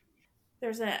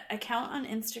 There's an account on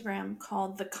Instagram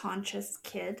called The Conscious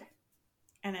Kid,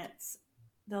 and it's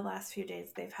the last few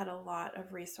days, they've had a lot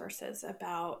of resources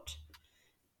about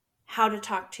how to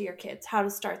talk to your kids, how to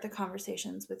start the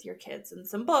conversations with your kids, and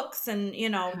some books and,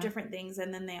 different things.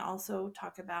 And then they also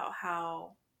talk about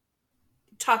how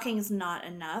talking is not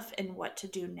enough and what to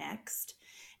do next.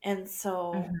 And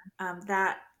so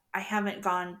that I haven't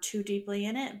gone too deeply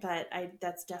in it, but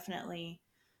that's definitely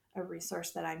a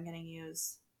resource that I'm going to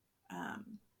use.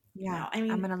 Yeah, I I'm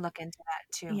mean, gonna look into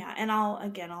that too. yeah, and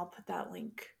I'll put that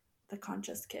link, the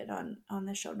Conscious Kid, on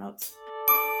the show notes.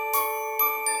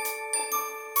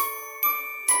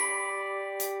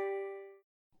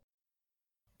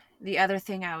 The other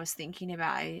thing I was thinking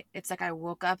about, it's like I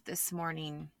woke up this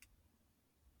morning.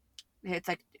 It's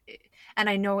like, and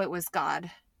I know it was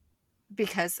God,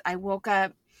 because I woke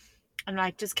up and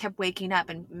I just kept waking up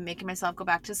and making myself go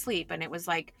back to sleep. And it was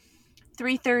like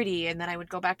 3:30, and then I would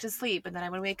go back to sleep, and then I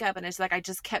would wake up, and it's like I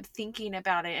just kept thinking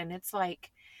about it. And it's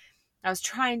like I was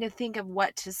trying to think of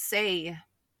what to say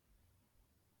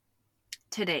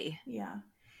today. Yeah.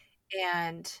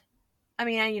 And I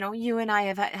mean, you and I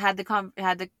have had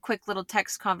the quick little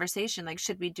text conversation, like,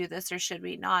 should we do this or should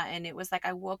we not? And it was like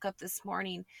I woke up this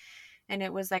morning, and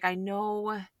it was like, I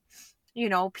know,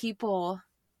 people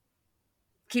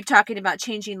keep talking about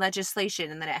changing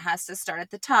legislation, and that it has to start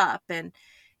at the top, and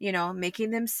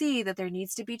making them see that there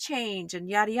needs to be change, and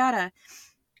yada yada.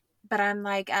 But I'm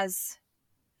like, as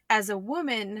a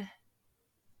woman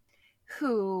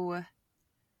who,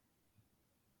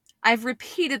 I've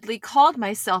repeatedly called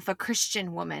myself a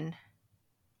Christian woman.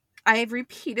 I've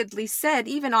repeatedly said,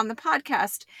 even on the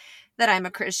podcast, that I'm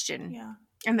a Christian. Yeah.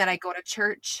 And that I go to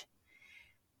church.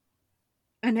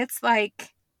 And it's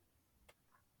like,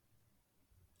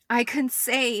 I can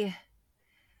say,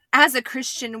 as a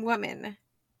Christian woman,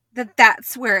 that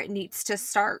that's where it needs to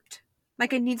start.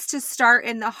 Like, it needs to start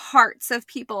in the hearts of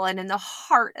people and in the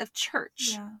heart of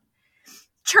church. Yeah.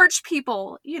 Church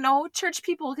people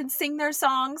can sing their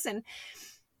songs, and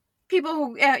people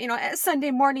who,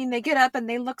 Sunday morning, they get up and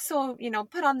they look so,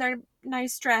 put on their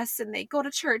nice dress, and they go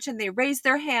to church and they raise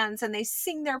their hands and they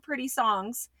sing their pretty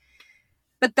songs.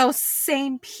 But those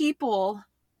same people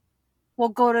will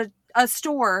go to a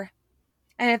store,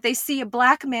 and if they see a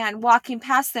black man walking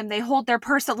past them, they hold their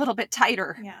purse a little bit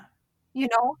tighter. Yeah.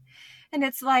 And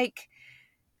it's like,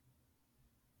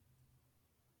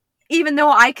 even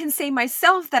though I can say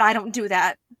myself that I don't do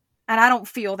that and I don't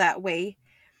feel that way,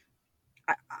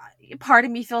 part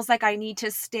of me feels like I need to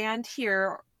stand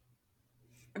here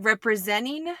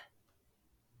representing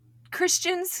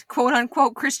Christians, quote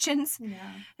unquote Christians,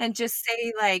 and just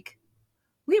say, like,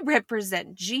 we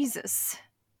represent Jesus.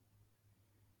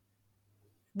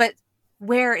 But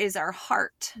where is our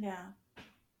heart? Yeah.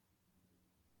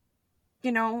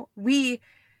 We,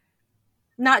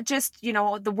 not just,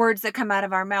 the words that come out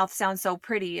of our mouth sound so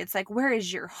pretty. It's like, where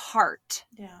is your heart?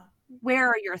 Yeah. Where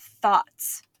are your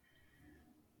thoughts?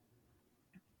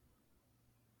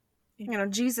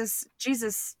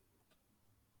 Jesus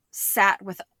sat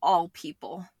with all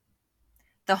people,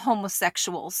 the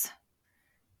homosexuals,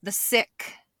 the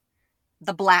sick,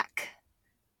 the black,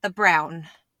 the brown,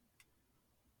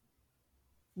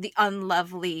 the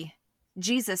unlovely.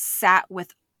 Jesus sat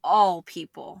with all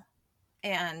people.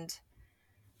 And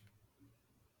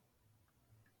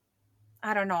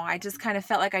I don't know, I just kind of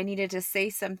felt like I needed to say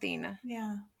something.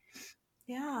 Yeah.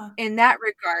 Yeah. In that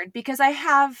regard, because I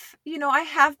have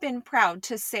been proud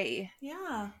to say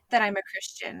that I'm a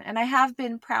Christian, and I have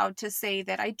been proud to say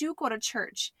that I do go to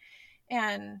church.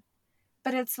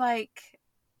 But it's like,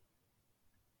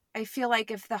 I feel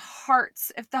like if the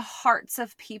hearts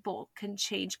of people can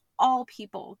change, all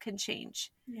people can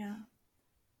change. Yeah.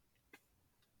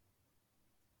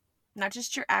 Not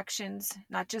just your actions,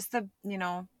 not just the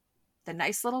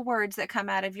nice little words that come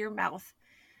out of your mouth,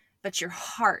 but your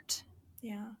heart.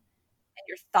 Yeah. And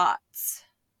your thoughts.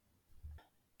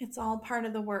 It's all part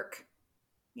of the work,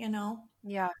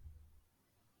 Yeah.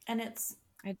 And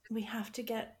we have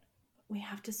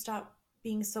to stop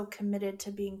being so committed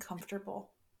to being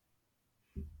comfortable.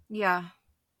 Yeah.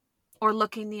 Or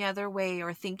looking the other way,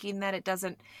 or thinking that it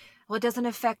doesn't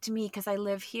affect me because I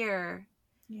live here.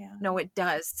 Yeah. No, it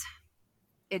does.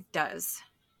 It does.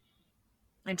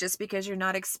 And just because you're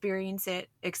not experiencing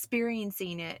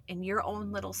it in your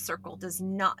own little circle does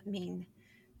not mean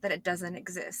that it doesn't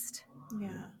exist.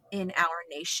 Yeah. In our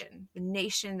nation, the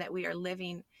nation that we are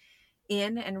living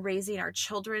in and raising our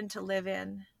children to live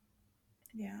in.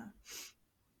 Yeah.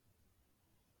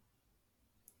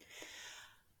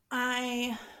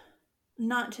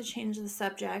 Not to change the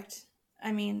subject,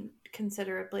 I mean,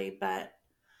 considerably, but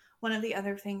one of the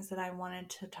other things that I wanted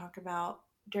to talk about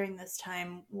during this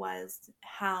time was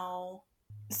how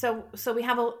so we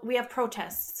have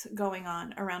protests going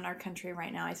on around our country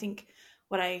right now. I think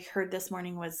what I heard this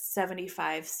morning was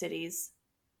 75 cities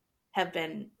have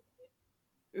been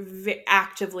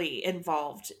actively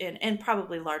involved in, and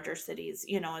probably larger cities,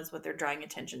 is what they're drawing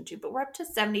attention to. But we're up to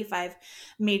 75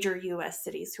 major US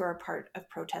cities who are part of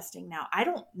protesting now. I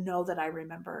don't know that I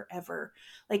remember ever,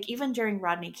 like even during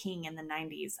Rodney King in the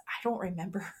 90s, I don't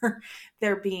remember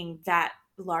there being that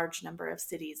large number of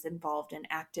cities involved in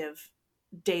active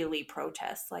daily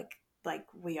protests like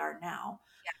we are now.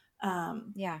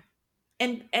 Um, Yeah.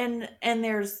 and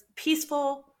there's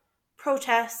peaceful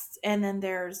protests, and then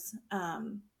there's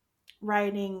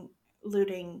rioting,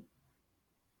 looting,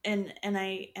 and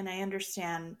I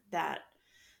understand that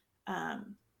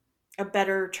um, a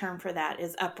better term for that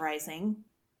is uprising.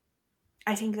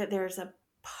 I think that there's a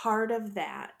part of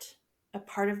that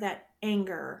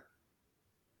anger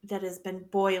that has been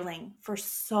boiling for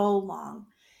so long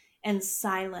and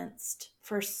silenced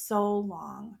for so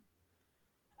long,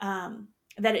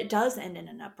 that it does end in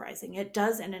an uprising. It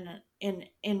does end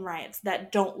in riots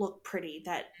that don't look pretty,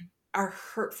 that are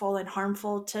hurtful and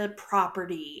harmful to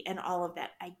property and all of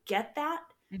that. I get that.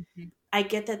 Mm-hmm. I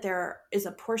get that there is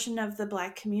a portion of the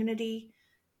Black community,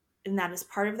 and that is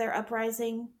part of their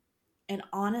uprising. And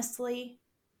honestly,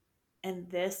 and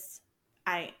this,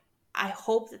 I I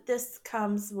hope that this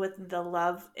comes with the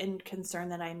love and concern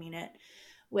that I mean it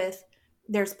with.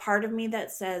 There's part of me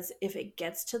that says if it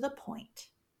gets to the point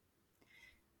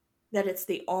that it's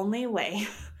the only way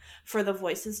for the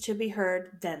voices to be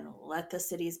heard, then let the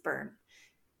cities burn.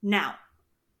 Now,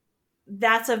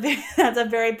 that's a that's a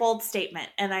very bold statement,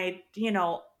 and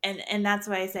and that's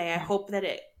why I say I hope that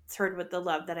it's heard with the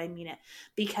love that I mean it,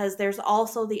 because there's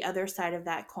also the other side of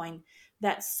that coin,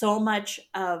 that so much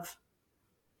of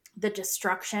the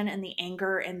destruction and the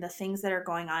anger and the things that are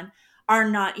going on are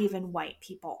not even white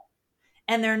people,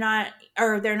 and they're not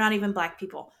even Black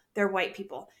people, they're white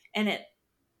people, and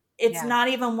it's not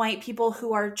even white people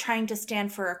who are trying to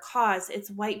stand for a cause.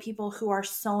 It's white people who are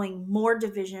sowing more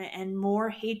division and more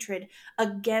hatred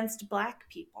against Black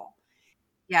people.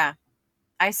 Yeah.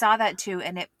 I saw that too,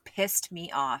 and it pissed me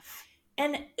off.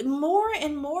 And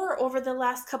more over the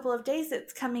last couple of days,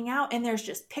 it's coming out, and there's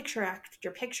just picture after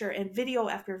picture and video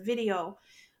after video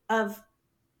of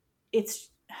it's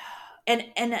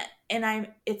and I'm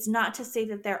it's not to say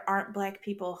that there aren't Black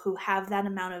people who have that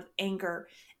amount of anger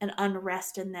and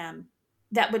unrest in them,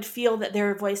 that would feel that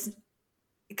their voice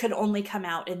could only come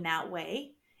out in that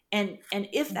way. And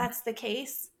if that's the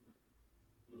case,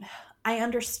 I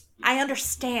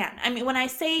understand. I mean, when I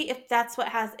say if that's what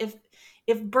has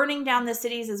if burning down the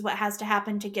cities is what has to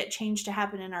happen to get change to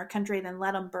happen in our country, then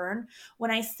let them burn.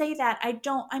 When I say that,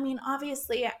 I mean,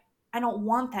 obviously I don't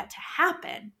want that to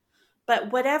happen,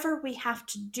 but whatever we have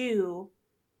to do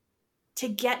to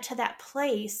get to that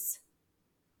place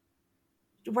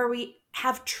where we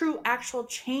have true actual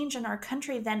change in our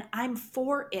country, then I'm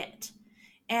for it.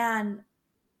 And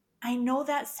I know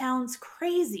that sounds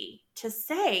crazy to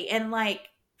say, and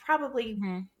probably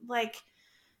Mm-hmm. like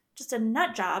just a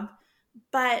nut job,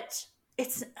 but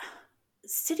it's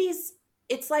cities.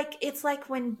 It's like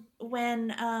when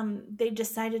they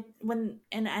decided, when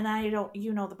and I don't,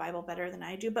 the Bible better than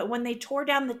I do, but when they tore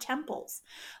down the temples,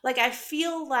 I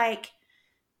feel like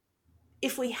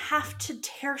if we have to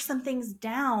tear some things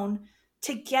down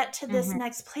to get to this Mm-hmm.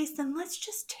 next place, then let's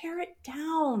just tear it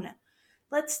down.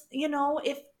 Let's,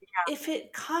 if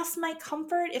it costs my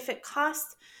comfort, if it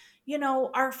costs,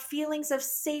 our feelings of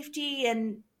safety,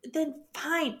 and then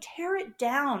fine, tear it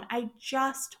down. I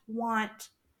just want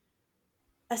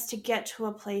us to get to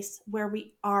a place where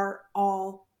we are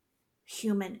all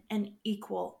human and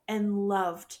equal and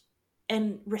loved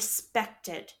and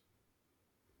respected.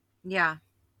 Yeah.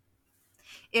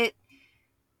 It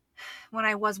when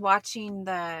I was watching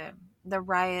the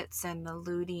riots and the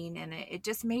looting, and it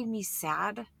just made me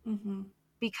sad, Mm-hmm.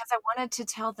 because I wanted to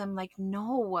tell them, like,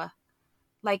 no,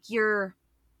 like, you're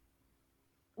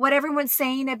what everyone's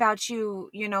saying about you,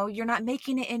 you're not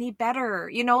making it any better.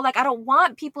 Like, I don't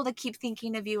want people to keep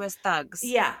thinking of you as thugs,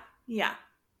 Yeah, yeah,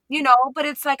 but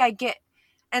it's like I get,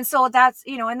 and so that's,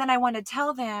 and then I want to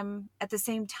tell them at the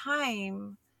same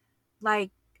time,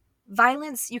 like,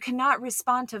 violence, you cannot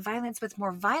respond to violence with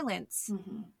more violence.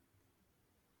 mm-hmm.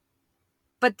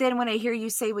 But then when I hear you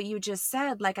say what you just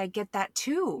said, like, I get that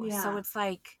too. Yeah. So it's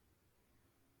like,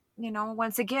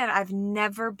 once again, I've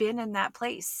never been in that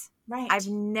place. Right. I've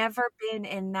never been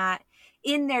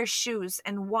in their shoes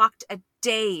and walked a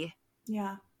day.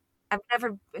 Yeah. I've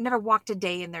never walked a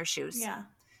day in their shoes. Yeah.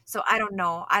 So I don't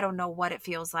know. I don't know what it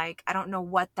feels like. I don't know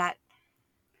what that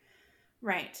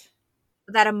Right.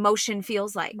 that emotion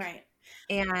feels like. Right.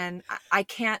 And I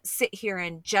can't sit here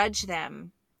and judge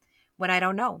them when I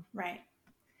don't know. Right.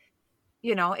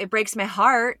 You know, it breaks my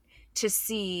heart to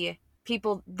see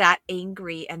people that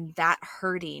angry and that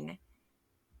hurting,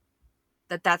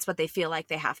 that that's what they feel like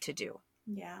they have to do.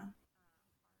 Yeah.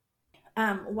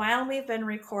 While we've been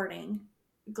recording,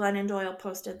 Glennon Doyle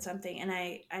posted something, and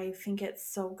I think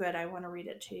it's so good. I want to read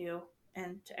it to you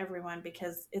and to everyone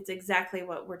because it's exactly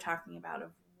what we're talking about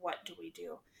of what do we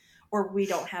do, or we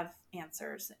don't have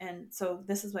answers. And so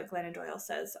this is what Glennon Doyle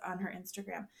says on her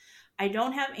Instagram. I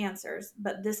don't have answers,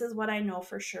 but this is what I know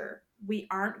for sure. We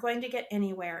aren't going to get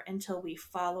anywhere until we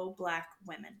follow Black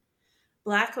women.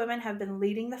 Black women have been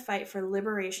leading the fight for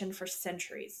liberation for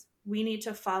centuries. We need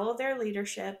to follow their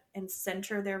leadership and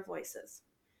center their voices.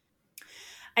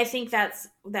 I think that's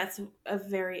a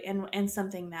very and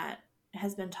something that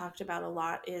has been talked about a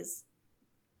lot is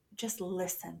just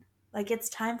listen. Like it's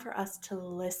time for us to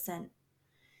listen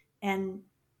and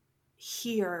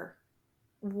hear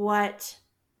what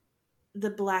the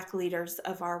Black leaders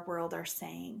of our world are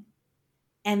saying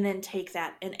and then take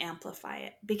that and amplify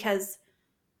it, because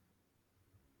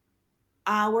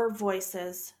our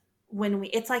voices, when we,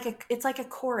 it's like a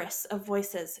chorus of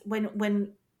voices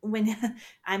when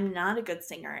I'm not a good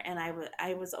singer, and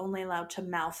I was only allowed to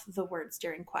mouth the words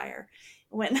during choir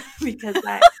when because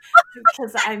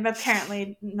I'm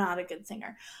apparently not a good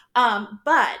singer,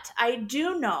 but I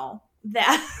do know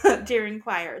that during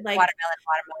choir, like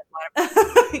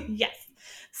yes,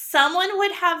 someone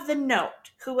would have the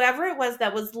note, whoever it was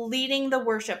that was leading the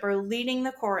worship or leading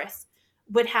the chorus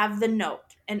would have the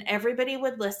note, and everybody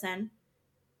would listen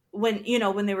when, you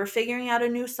know, when they were figuring out a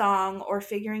new song or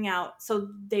figuring out, so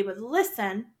they would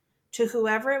listen to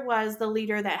whoever it was, the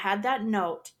leader that had that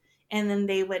note, and then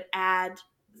they would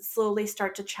slowly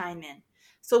start to chime in.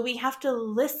 So we have to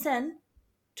listen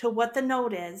to what the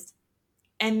note is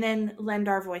and then lend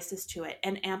our voices to it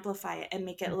and amplify it and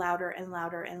make it louder and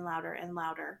louder and louder and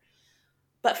louder.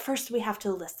 But first we have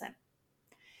to listen.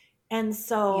 And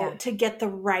so to get the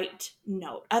right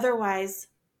note, otherwise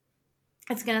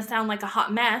it's going to sound like a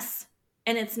hot mess.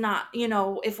 And it's not, you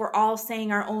know, if we're all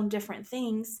saying our own different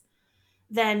things,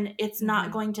 then it's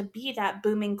not going to be that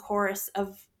booming chorus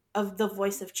of the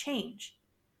voice of change.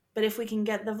 But if we can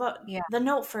get the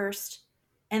note first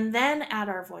and then add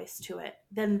our voice to it,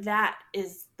 then that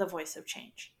is the voice of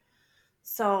change.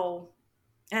 So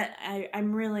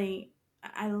I'm really,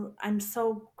 I'm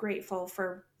so grateful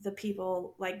for the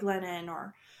people like Glennon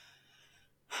or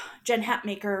Jen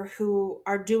Hatmaker who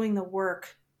are doing the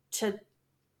work to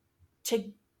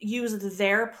use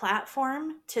their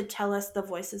platform to tell us the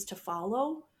voices to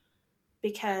follow,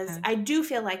 because I do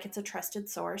feel like it's a trusted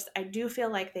source. I do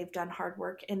feel like they've done hard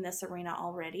work in this arena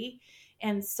already.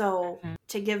 And so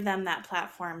to give them that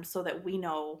platform so that we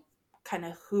know kind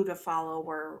of who to follow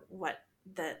or what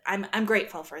I'm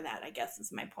grateful for that, I guess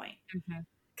is my point.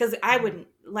 Because I wouldn't,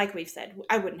 like we've said,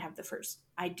 I wouldn't have the first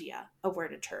idea of where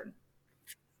to turn.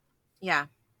 Yeah.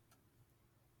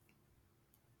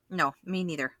 No, me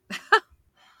neither.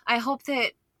 I hope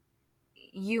that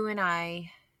you and I,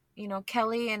 you know,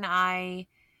 Kelly and I,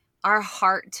 our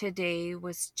heart today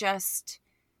was just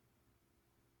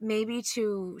maybe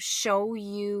to show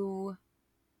you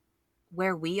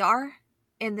where we are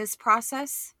in this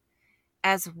process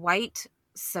as white,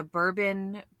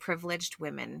 suburban, privileged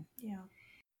women. Yeah.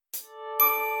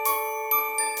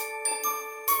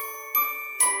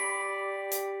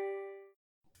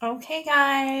 Okay,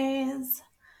 guys.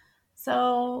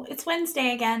 So it's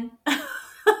Wednesday again.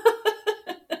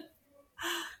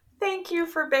 Thank you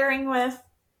for bearing with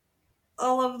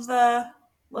all of the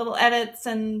little edits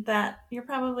and that you're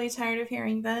probably tired of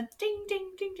hearing the ding,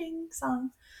 ding, ding, ding song.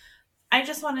 I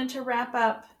just wanted to wrap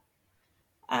up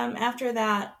after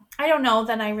that. I don't know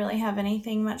that I really have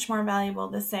anything much more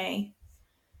valuable to say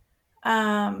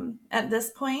at this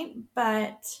point,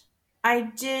 but I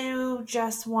do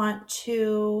just want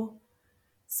to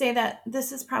say that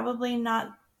this is probably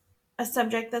not a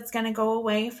subject that's going to go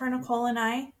away for Nicole and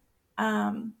I.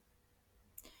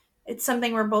 It's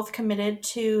something we're both committed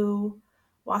to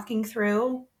walking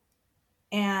through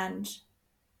and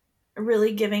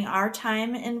really giving our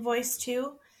time and voice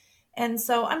to. And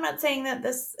so I'm not saying that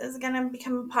this is going to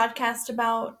become a podcast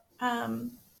about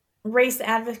race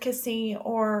advocacy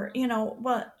or, you know,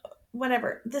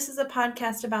 whatever. This is a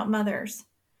podcast about mothers.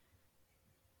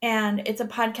 And it's a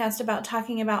podcast about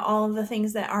talking about all of the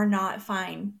things that are not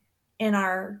fine in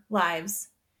our lives.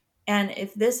 And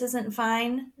if this isn't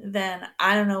fine, then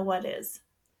I don't know what is.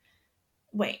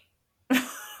 Wait.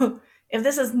 If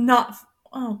this is not,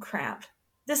 oh crap.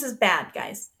 This is bad,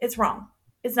 guys. It's wrong.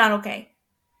 It's not okay.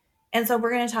 And so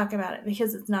we're going to talk about it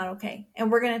because it's not okay.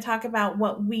 And we're going to talk about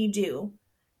what we do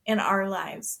in our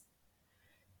lives.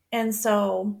 And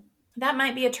so that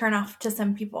might be a turnoff to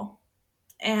some people.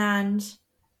 And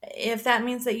if that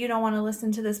means that you don't want to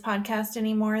listen to this podcast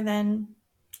anymore, then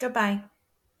goodbye.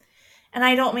 And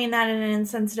I don't mean that in an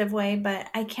insensitive way, but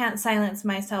I can't silence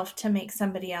myself to make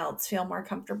somebody else feel more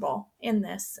comfortable in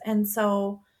this. And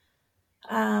so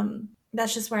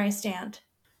that's just where I stand.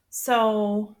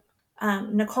 So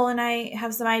Nicole and I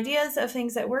have some ideas of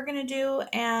things that we're going to do.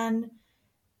 And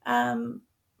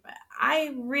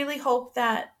I really hope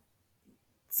that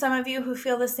some of you who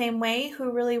feel the same way,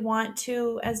 who really want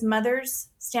to, as mothers,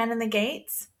 stand in the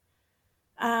gates,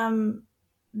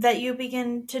 that you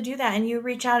begin to do that and you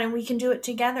reach out and we can do it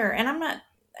together.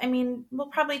 And we'll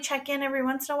probably check in every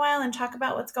once in a while and talk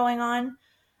about what's going on,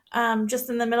 just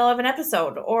in the middle of an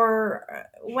episode or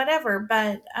whatever.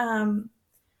 But I'm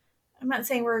not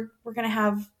saying we're going to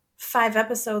have 5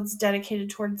 episodes dedicated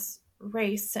towards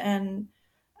race and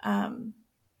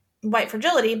white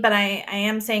fragility, but I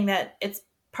am saying that it's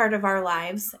part of our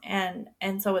lives, and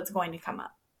so it's going to come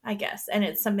up, I guess. And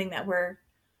it's something that we're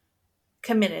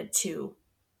committed to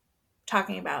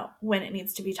talking about when it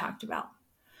needs to be talked about.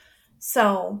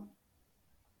 So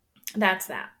that's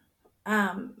that.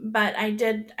 But I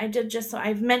did just, so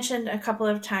I've mentioned a couple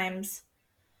of times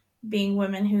being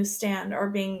women who stand, or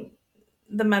being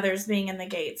the mothers being in the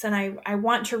gates. And I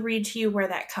want to read to you where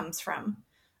that comes from.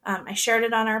 I shared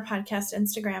it on our podcast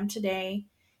Instagram today,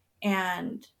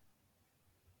 and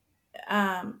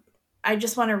I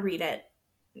just want to read it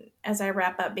as I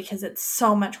wrap up because it's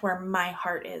so much where my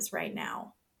heart is right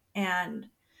now. And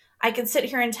I could sit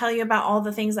here and tell you about all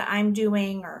the things that I'm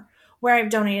doing, or where I've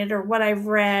donated, or what I've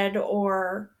read,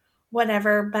 or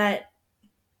whatever. But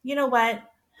you know what?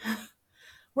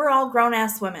 We're all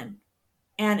grown-ass women.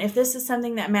 And if this is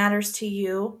something that matters to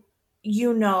you,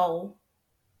 you know,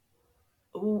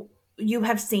 you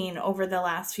have seen over the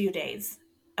last few days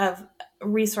of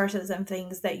resources and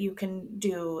things that you can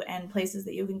do and places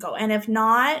that you can go. And if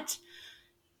not,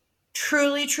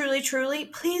 truly, truly, truly,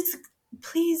 please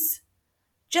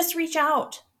just reach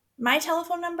out. My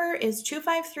telephone number is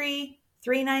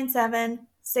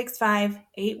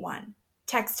 253-397-6581.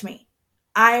 Text me.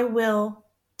 I will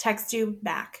text you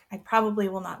back. I probably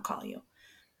will not call you.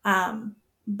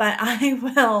 But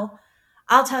I'll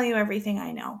tell you everything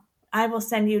I know. I will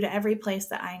send you to every place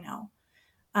that I know.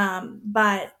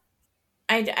 But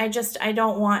I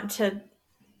don't want to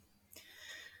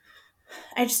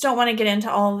get into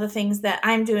all the things that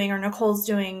I'm doing or Nicole's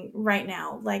doing right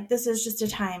now. Like, this is just a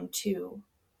time to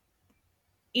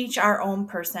each our own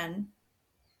person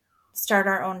start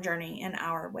our own journey in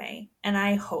our way. And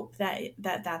I hope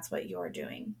that's what you're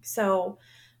doing. So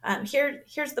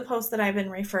here's the post that I've been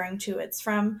referring to. It's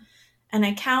from an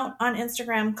account on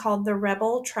Instagram called The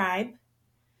Rebel Tribe.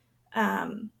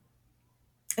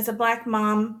 It's a Black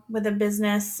mom with a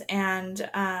business, and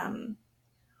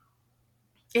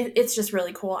it's just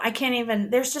really cool.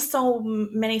 There's just so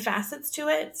many facets to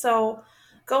it. So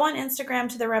go on Instagram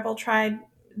to The Rebel Tribe.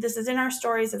 This is in our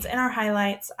stories. It's in our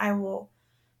highlights. I will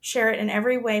share it in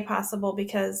every way possible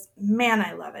because, man,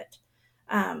 I love it.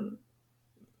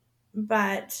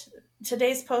 But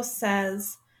today's post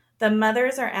says, the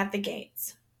mothers are at the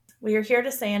gates. We are here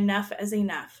to say enough is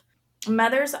enough.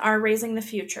 Mothers are raising the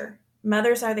future.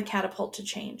 Mothers are the catapult to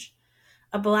change.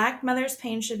 A Black mother's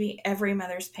pain should be every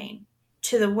mother's pain.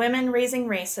 To the women raising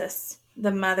racists,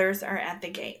 the mothers are at the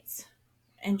gates.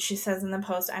 And she says in the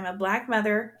post, I'm a Black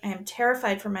mother. I am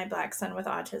terrified for my Black son with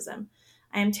autism.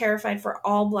 I am terrified for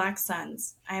all Black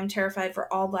sons. I am terrified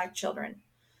for all Black children.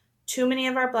 Too many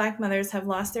of our Black mothers have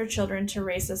lost their children to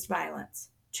racist violence.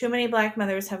 Too many Black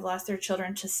mothers have lost their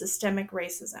children to systemic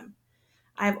racism.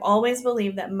 I've always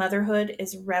believed that motherhood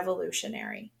is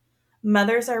revolutionary.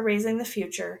 Mothers are raising the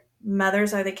future.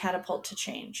 Mothers are the catapult to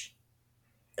change.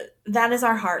 That is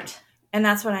our heart. And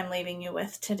that's what I'm leaving you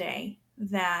with today.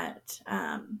 That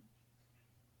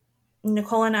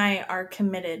Nicole and I are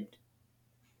committed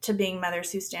to being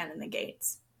mothers who stand in the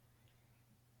gates.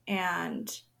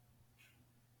 And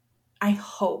I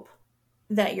hope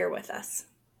that you're with us.